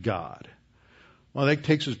like God? Well, that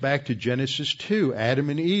takes us back to Genesis 2. Adam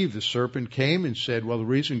and Eve, the serpent came and said, well, the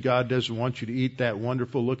reason God doesn't want you to eat that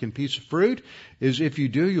wonderful looking piece of fruit is if you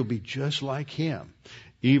do, you'll be just like him.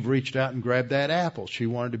 Eve reached out and grabbed that apple. She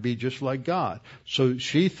wanted to be just like God. So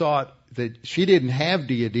she thought that she didn't have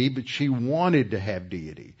deity, but she wanted to have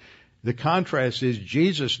deity. The contrast is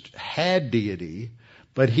Jesus had deity,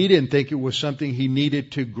 but he didn't think it was something he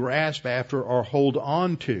needed to grasp after or hold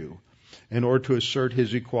on to in order to assert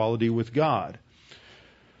his equality with God.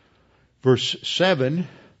 Verse 7,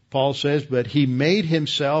 Paul says, but he made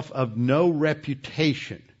himself of no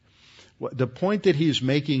reputation. The point that he's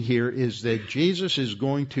making here is that Jesus is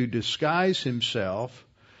going to disguise himself.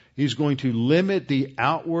 He's going to limit the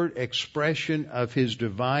outward expression of his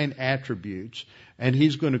divine attributes, and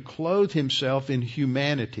he's going to clothe himself in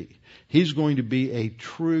humanity. He's going to be a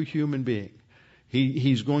true human being.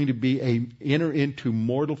 He's going to enter into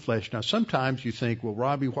mortal flesh. Now, sometimes you think, well,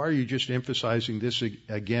 Robbie, why are you just emphasizing this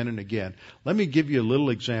again and again? Let me give you a little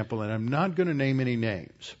example, and I'm not going to name any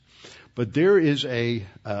names. But there is a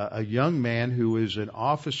young man who is an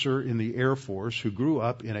officer in the Air Force who grew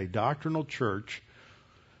up in a doctrinal church.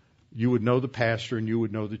 You would know the pastor and you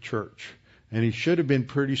would know the church. And he should have been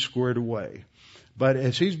pretty squared away. But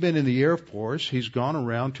as he's been in the Air Force, he's gone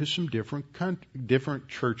around to some different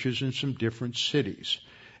churches in some different cities.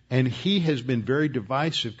 And he has been very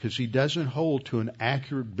divisive because he doesn't hold to an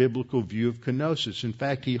accurate biblical view of kenosis. In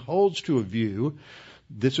fact, he holds to a view,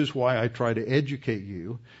 this is why I try to educate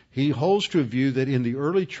you, he holds to a view that in the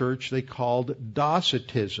early church they called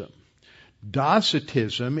Docetism.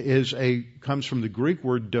 Docetism comes from the Greek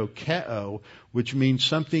word dokeo, which means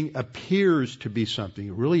something appears to be something.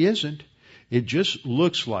 It really isn't. It just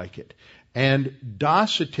looks like it. And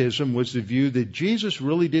Docetism was the view that Jesus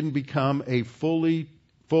really didn't become a fully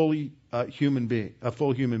human being, a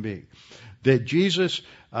full human being. That Jesus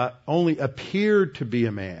only appeared to be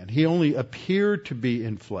a man. He only appeared to be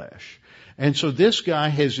in flesh. And so this guy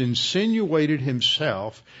has insinuated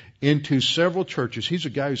himself into several churches. He's a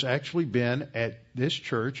guy who's actually been at this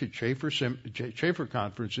church at Schaefer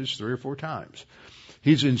conferences 3 or 4 times.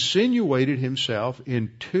 He's insinuated himself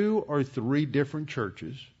in 2 or 3 different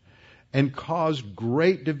churches and caused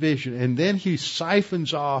great division. And then he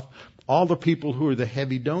siphons off all the people who are the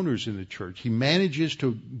heavy donors in the church. He manages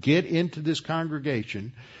to get into this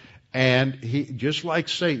congregation, and he, just like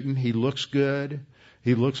Satan, he looks good.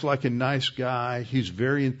 He looks like a nice guy. He's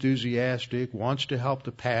very enthusiastic, wants to help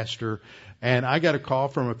the pastor. And I got a call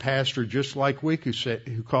from a pastor just like Wick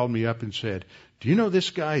who called me up and said, do you know this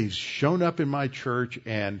guy? He's shown up in my church,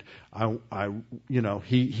 and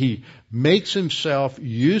he makes himself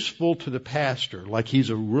useful to the pastor, like he's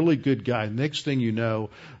a really good guy. Next thing you know,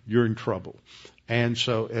 you're in trouble. And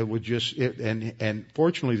so it would and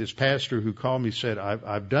fortunately this pastor who called me said,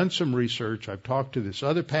 I've done some research. I've talked to this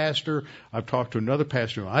other pastor. I've talked to another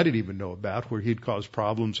pastor who I didn't even know about, where he'd caused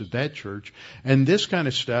problems at that church. And this kind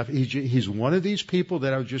of stuff, he's one of these people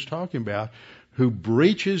that I was just talking about who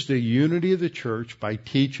breaches the unity of the church by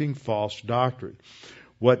teaching false doctrine.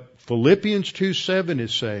 What Philippians 2:7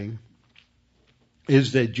 is saying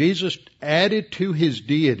is that Jesus added to his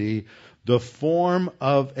deity the form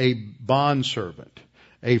of a bondservant,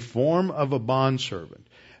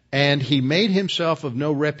 and he made himself of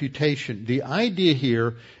no reputation. The idea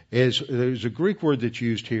here is, there's a Greek word that's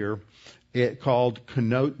used here, called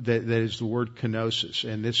that is the word kenosis,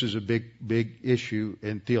 and this is a big issue,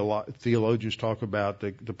 and theologians talk about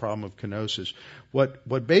the problem of kenosis.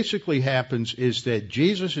 What basically happens is that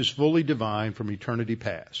Jesus is fully divine from eternity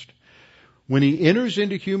past. When he enters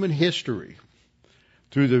into human history,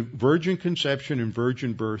 through the virgin conception and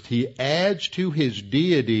virgin birth, he adds to his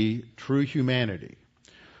deity true humanity.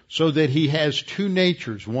 So that he has two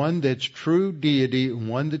natures, one that's true deity and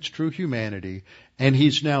one that's true humanity, and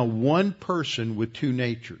he's now one person with two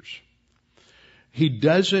natures. He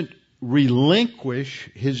doesn't relinquish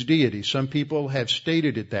his deity. Some people have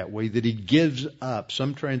stated it that way, that he gives up.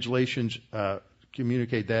 Some translations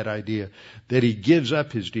communicate that idea, that he gives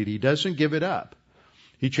up his deity. He doesn't give it up.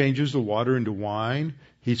 He changes the water into wine.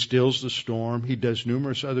 He stills the storm. He does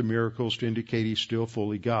numerous other miracles to indicate he's still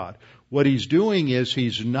fully God. What he's doing is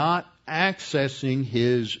he's not accessing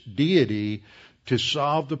his deity to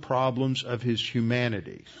solve the problems of his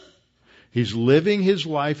humanity. He's living his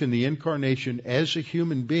life in the incarnation as a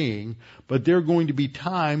human being, but there are going to be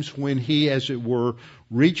times when he, as it were,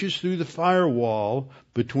 reaches through the firewall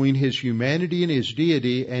between his humanity and his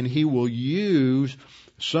deity, and he will use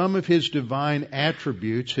some of his divine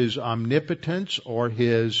attributes, his omnipotence or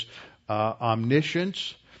his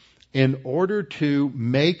omniscience, in order to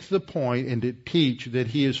make the point and to teach that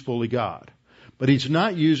he is fully God. But he's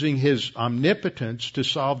not using his omnipotence to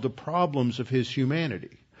solve the problems of his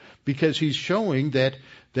humanity, because he's showing that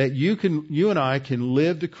you and I can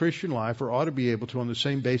live the Christian life, or ought to be able to, on the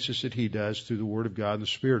same basis that he does, through the Word of God and the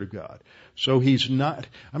Spirit of God. So he's not,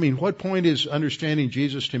 what point is understanding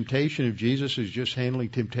Jesus' temptation if Jesus is just handling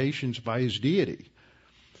temptations by his deity?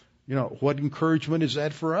 What encouragement is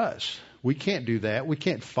that for us? We can't do that. We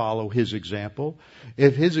can't follow his example.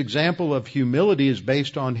 If his example of humility is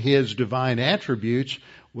based on his divine attributes,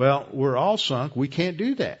 well, we're all sunk. We can't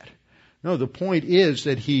do that. No, the point is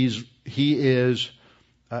that he is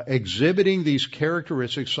exhibiting these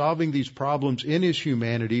characteristics, solving these problems in his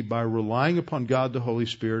humanity by relying upon God the Holy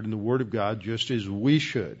Spirit and the Word of God, just as we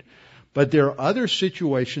should. But there are other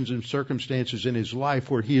situations and circumstances in his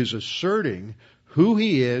life where he is asserting who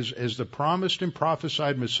he is as the promised and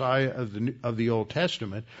prophesied Messiah of the Old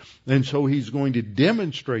Testament, and so he's going to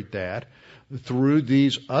demonstrate that through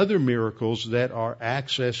these other miracles that are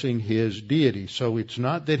accessing his deity. So it's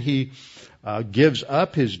not that he gives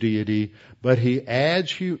up his deity, but he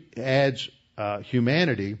adds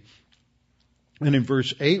humanity. And in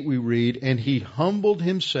verse 8 we read, "And he humbled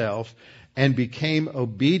himself and became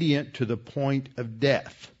obedient to the point of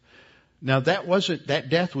death." Now that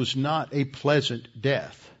death was not a pleasant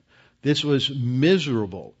death. This was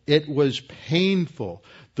miserable. It was painful.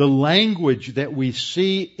 The language that we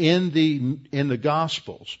see in the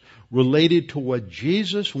Gospels related to what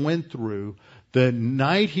Jesus went through the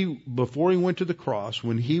night before he went to the cross,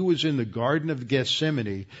 when he was in the Garden of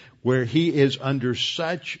Gethsemane, where he is under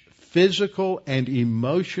such physical and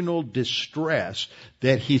emotional distress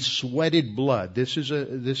that he sweated blood. This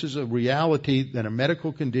is a reality and a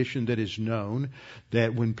medical condition that is known,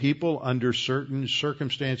 that when people under certain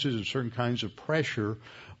circumstances and certain kinds of pressure,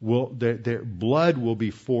 their blood will be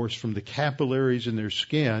forced from the capillaries in their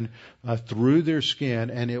skin through their skin,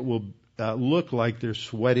 and it will look like they're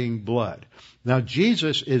sweating blood. Now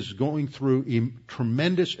Jesus is going through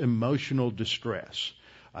tremendous emotional distress.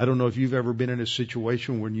 I don't know if you've ever been in a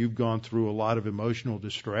situation when you've gone through a lot of emotional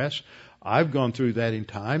distress. I've gone through that in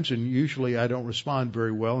times, and usually I don't respond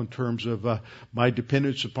very well in terms of my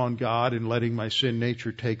dependence upon God and letting my sin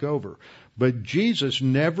nature take over. But Jesus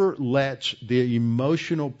never lets the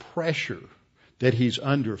emotional pressure that he's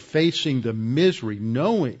under, facing the misery,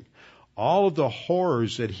 knowing all of the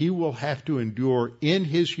horrors that he will have to endure in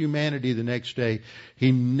his humanity the next day,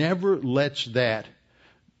 he never lets that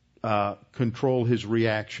control his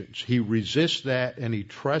reactions. He resists that and he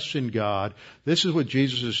trusts in God. This is what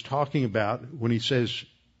Jesus is talking about when he says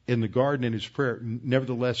in the garden in his prayer,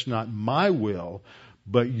 "Nevertheless, not my will,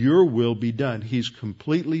 but your will be done." He's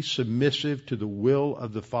completely submissive to the will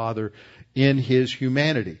of the Father in his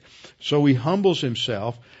humanity. So he humbles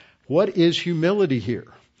himself. What is humility here?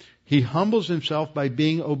 He humbles himself by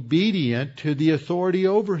being obedient to the authority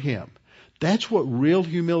over him. That's what real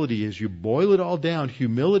humility is. You boil it all down.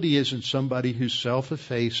 Humility isn't somebody who's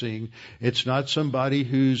self-effacing. It's not somebody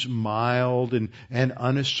who's mild and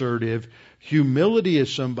unassertive. Humility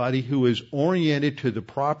is somebody who is oriented to the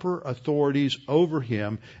proper authorities over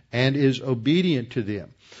him and is obedient to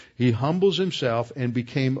them. He humbles himself and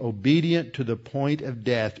became obedient to the point of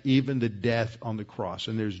death, even the death on the cross.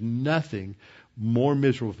 And there's nothing more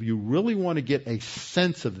miserable. If you really want to get a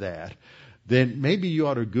sense of that, then maybe you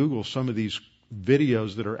ought to Google some of these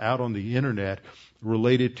videos that are out on the internet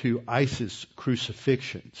related to ISIS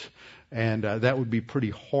crucifixions. And that would be pretty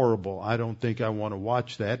horrible. I don't think I want to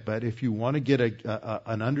watch that. But if you want to get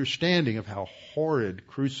an understanding of how horrid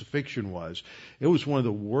crucifixion was, it was one of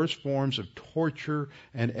the worst forms of torture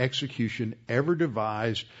and execution ever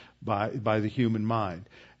devised by the human mind.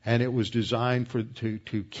 And it was designed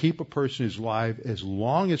to keep a person alive as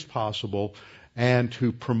long as possible and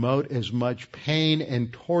to promote as much pain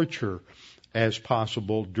and torture as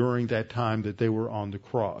possible during that time that they were on the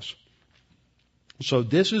cross. So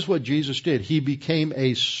this is what Jesus did. He became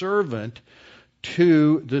a servant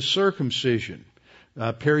to the circumcision,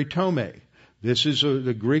 peritome. This is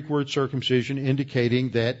the Greek word circumcision,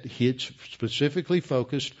 indicating that it's specifically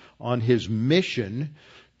focused on his mission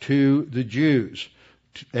to the Jews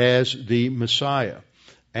as the Messiah.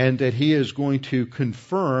 And that he is going to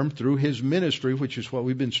confirm through his ministry, which is what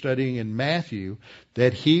we've been studying in Matthew,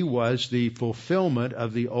 that he was the fulfillment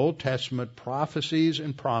of the Old Testament prophecies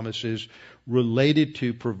and promises related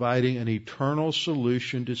to providing an eternal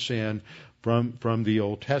solution to sin from the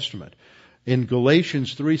Old Testament. In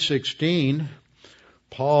Galatians 3:16,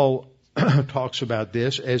 Paul talks about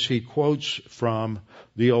this as he quotes from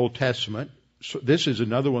the Old Testament. So this is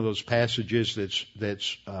another one of those passages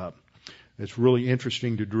that's really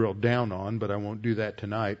interesting to drill down on, but I won't do that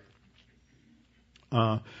tonight.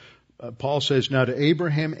 Paul says, now to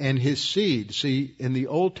Abraham and his seed. See, in the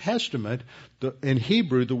Old Testament, in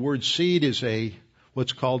Hebrew, the word seed is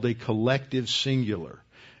what's called a collective singular.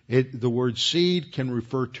 The word seed can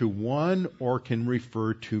refer to one or can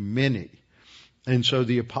refer to many. And so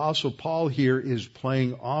the Apostle Paul here is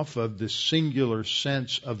playing off of the singular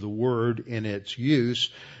sense of the word in its use,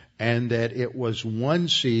 and that it was one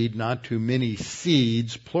seed, not too many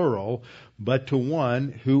seeds, plural, but to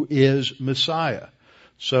one who is Messiah.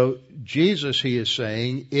 So Jesus, he is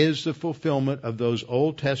saying, is the fulfillment of those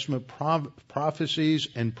Old Testament prophecies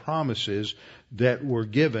and promises that were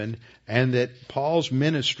given, and that Paul's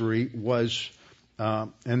ministry was,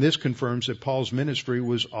 and this confirms that Paul's ministry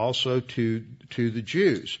was also to the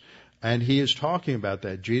Jews. And he is talking about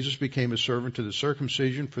that. Jesus became a servant to the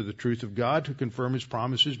circumcision for the truth of God to confirm his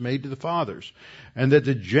promises made to the fathers, and that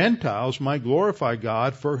the Gentiles might glorify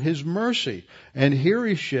God for his mercy. And here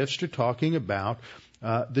he shifts to talking about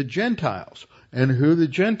the Gentiles and who the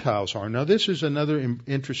Gentiles are. Now this is another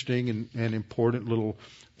interesting and important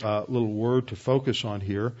little word to focus on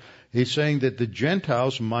here. He's saying that the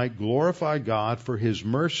Gentiles might glorify God for his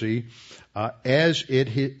mercy, as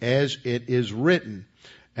it is written.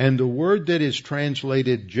 And the word that is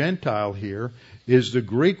translated Gentile here is the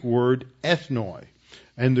Greek word ethnoi.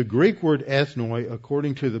 And the Greek word ethnoi,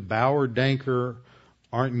 according to the Bauer-Danker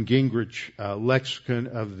Arndt Gingrich lexicon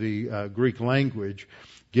of the Greek language,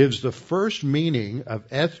 gives the first meaning of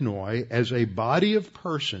ethnoi as a body of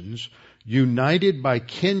persons united by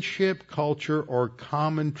kinship, culture, or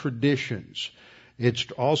common traditions. It's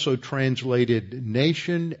also translated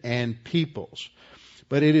nation and peoples.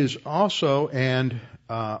 But it is also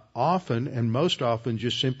often, and most often,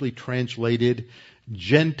 just simply translated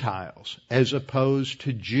Gentiles, as opposed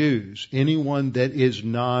to Jews, anyone that is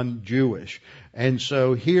non-Jewish. And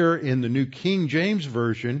so here in the New King James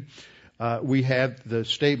Version, we have the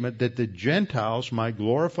statement that the Gentiles might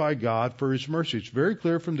glorify God for his mercy. It's very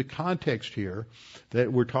clear from the context here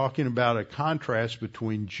that we're talking about a contrast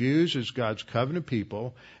between Jews as God's covenant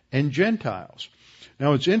people and Gentiles.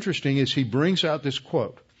 Now what's interesting is he brings out this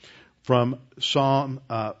quote from Psalm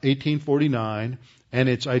 18:49, and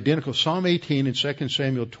it's identical. Psalm 18 and 2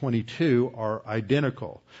 Samuel 22 are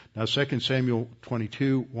identical. Now 2 Samuel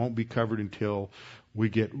 22 won't be covered until we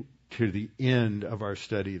get to the end of our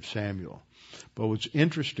study of Samuel. But what's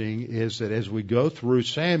interesting is that as we go through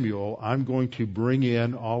Samuel, I'm going to bring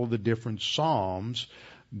in all of the different Psalms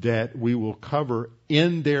that we will cover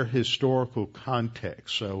in their historical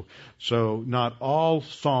context. So not all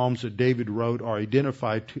Psalms that David wrote are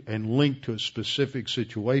identified and linked to a specific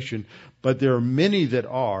situation, but there are many that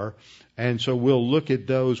are, And so we'll look at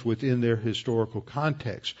those within their historical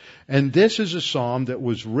context. And this is a psalm that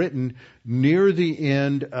was written near the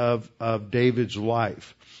end of David's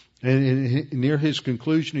life. And near his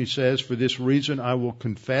conclusion, he says, "For this reason I will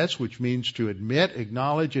confess," which means to admit,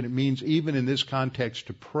 acknowledge, and it means even in this context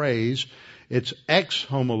to praise. It's ex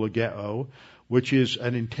homologeo, which is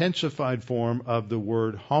an intensified form of the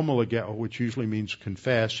word homologeo, which usually means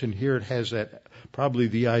confess. And here it has that, probably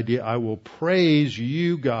the idea, I will praise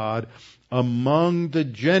you, God, among the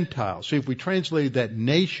Gentiles. See, if we translated that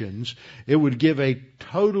nations, it would give a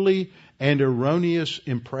totally and erroneous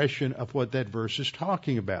impression of what that verse is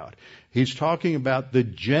talking about. He's talking about the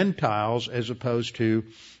Gentiles as opposed to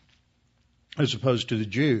the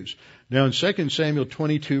Jews. Now in 2 Samuel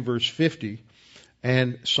 22 verse 50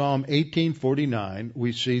 and Psalm 18:49,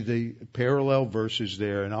 we see the parallel verses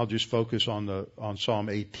there, and I'll just focus on Psalm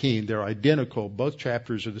 18. They're identical. Both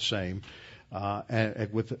chapters are the same,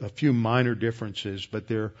 and with a few minor differences, but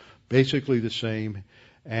they're basically the same.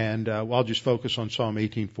 And I'll just focus on Psalm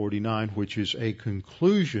 18:49, which is a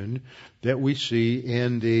conclusion that we see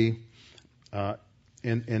in the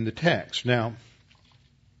text. Now,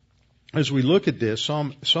 as we look at this,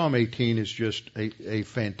 Psalm 18 is just a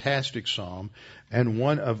fantastic psalm and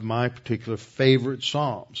one of my particular favorite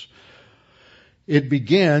psalms. It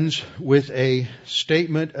begins with a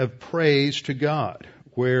statement of praise to God,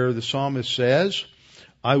 where the psalmist says,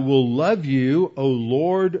 "I will love you, O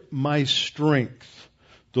Lord, my strength.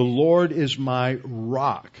 The Lord is my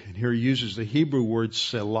rock." And here he uses the Hebrew word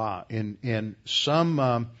selah. In some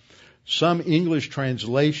English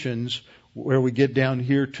translations, where we get down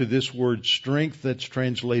here to this word strength, that's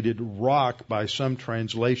translated rock by some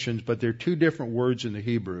translations, but there are two different words in the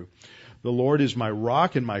Hebrew. The Lord is my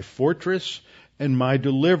rock and my fortress and my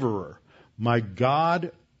deliverer, my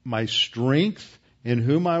God, my strength, in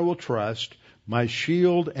whom I will trust, my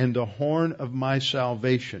shield and the horn of my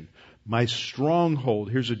salvation. My stronghold.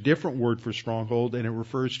 Here's a different word for stronghold, and it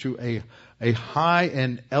refers to a high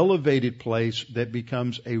and elevated place that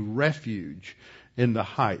becomes a refuge in the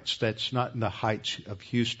heights. That's not in the heights of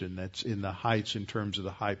Houston. That's in the heights in terms of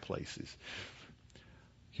the high places.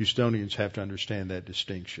 Houstonians have to understand that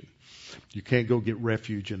distinction. You can't go get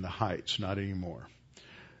refuge in the heights, not anymore.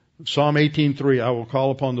 Psalm 18:3, I will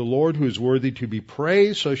call upon the Lord who is worthy to be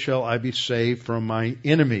praised, so shall I be saved from my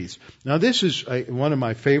enemies. Now this is one of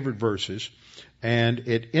my favorite verses, and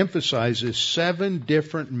it emphasizes 7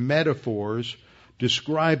 different metaphors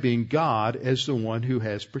describing God as the one who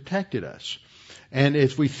has protected us. And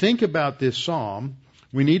if we think about this psalm,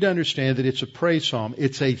 we need to understand that it's a praise psalm.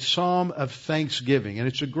 It's a psalm of thanksgiving, and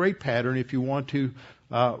it's a great pattern if you want to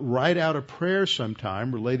write out a prayer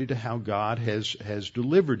sometime related to how God has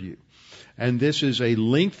delivered you. And this is a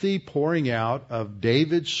lengthy pouring out of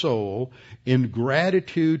David's soul in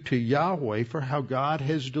gratitude to Yahweh for how God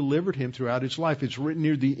has delivered him throughout his life. It's written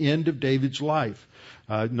near the end of David's life,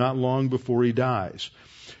 not long before he dies.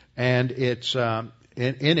 And it's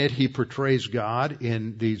in it he portrays God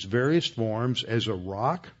in these various forms as a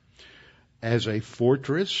rock, as a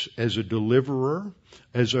fortress, as a deliverer,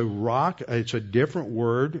 as a rock. It's a different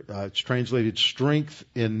word. It's translated strength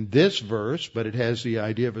in this verse, but it has the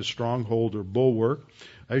idea of a stronghold or bulwark,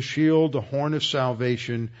 a shield, the horn of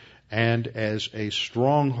salvation, and as a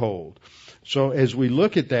stronghold. So as we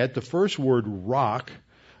look at that, the first word rock,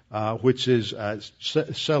 which is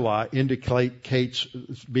selah, indicates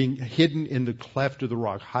being hidden in the cleft of the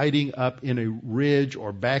rock, hiding up in a ridge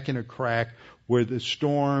or back in a crack where the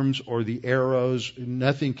storms or the arrows,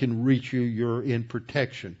 nothing can reach you, you're in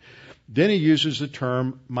protection. Then he uses the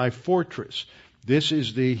term, my fortress. This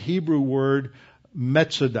is the Hebrew word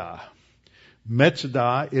Metzedah.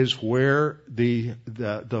 Metzedah is where the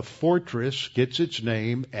fortress gets its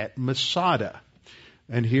name at Masada.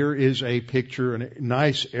 And here is a picture, a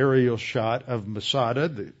nice aerial shot of Masada.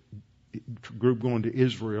 The group going to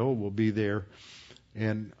Israel will be there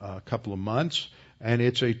in a couple of months. And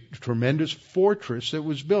it's a tremendous fortress that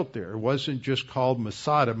was built there. It wasn't just called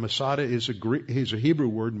Masada. Masada is a Hebrew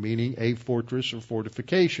word meaning a fortress or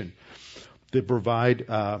fortification that provide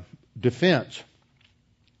defense.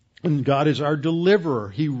 And God is our deliverer.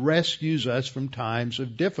 He rescues us from times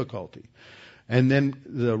of difficulty. And then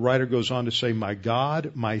the writer goes on to say, my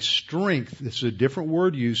God, my strength. This is a different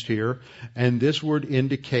word used here. And this word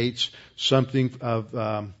indicates something of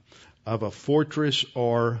a fortress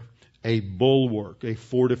or a bulwark, a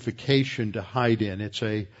fortification to hide in. It's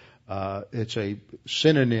a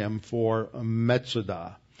synonym for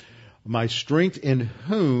Metzedah. My strength in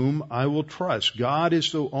whom I will trust. God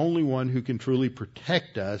is the only one who can truly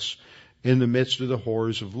protect us in the midst of the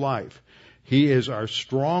horrors of life. He is our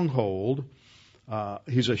stronghold,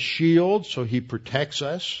 He's a shield, so he protects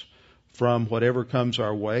us from whatever comes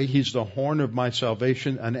our way. He's the horn of my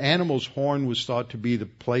salvation. An animal's horn was thought to be the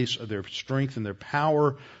place of their strength and their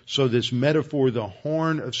power. So this metaphor, the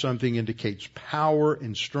horn of something, indicates power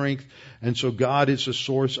and strength. And so God is the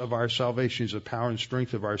source of our salvation. He's the power and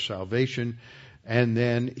strength of our salvation. And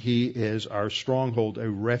then He is our stronghold, a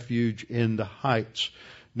refuge in the heights.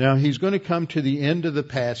 Now, he's going to come to the end of the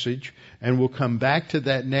passage, and we'll come back to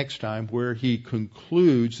that next time, where he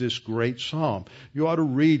concludes this great psalm. You ought to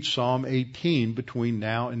read Psalm 18 between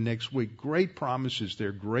now and next week. Great promises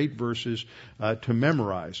there, great verses to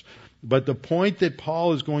memorize. But the point that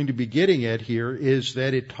Paul is going to be getting at here is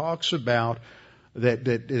that it talks about that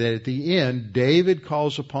at the end, David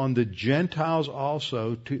calls upon the Gentiles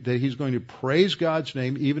also that he's going to praise God's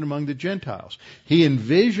name even among the Gentiles. He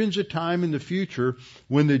envisions a time in the future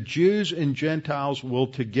when the Jews and Gentiles will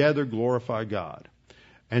together glorify God.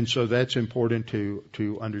 And so that's important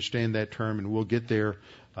to understand that term, and we'll get there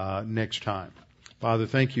next time. Father,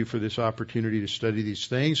 thank you for this opportunity to study these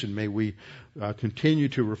things, and may we continue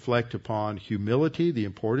to reflect upon humility, the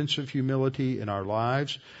importance of humility in our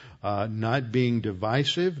lives, not being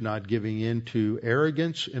divisive, not giving in to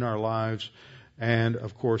arrogance in our lives, and,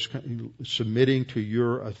 of course, submitting to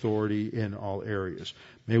your authority in all areas.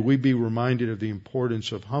 May we be reminded of the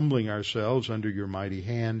importance of humbling ourselves under your mighty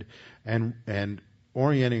hand and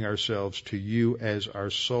orienting ourselves to you as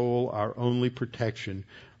our soul, our only protection,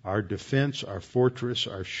 our defense, our fortress,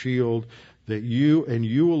 our shield, that you and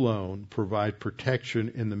you alone provide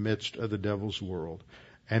protection in the midst of the devil's world.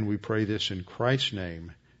 And we pray this in Christ's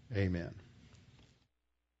name. Amen.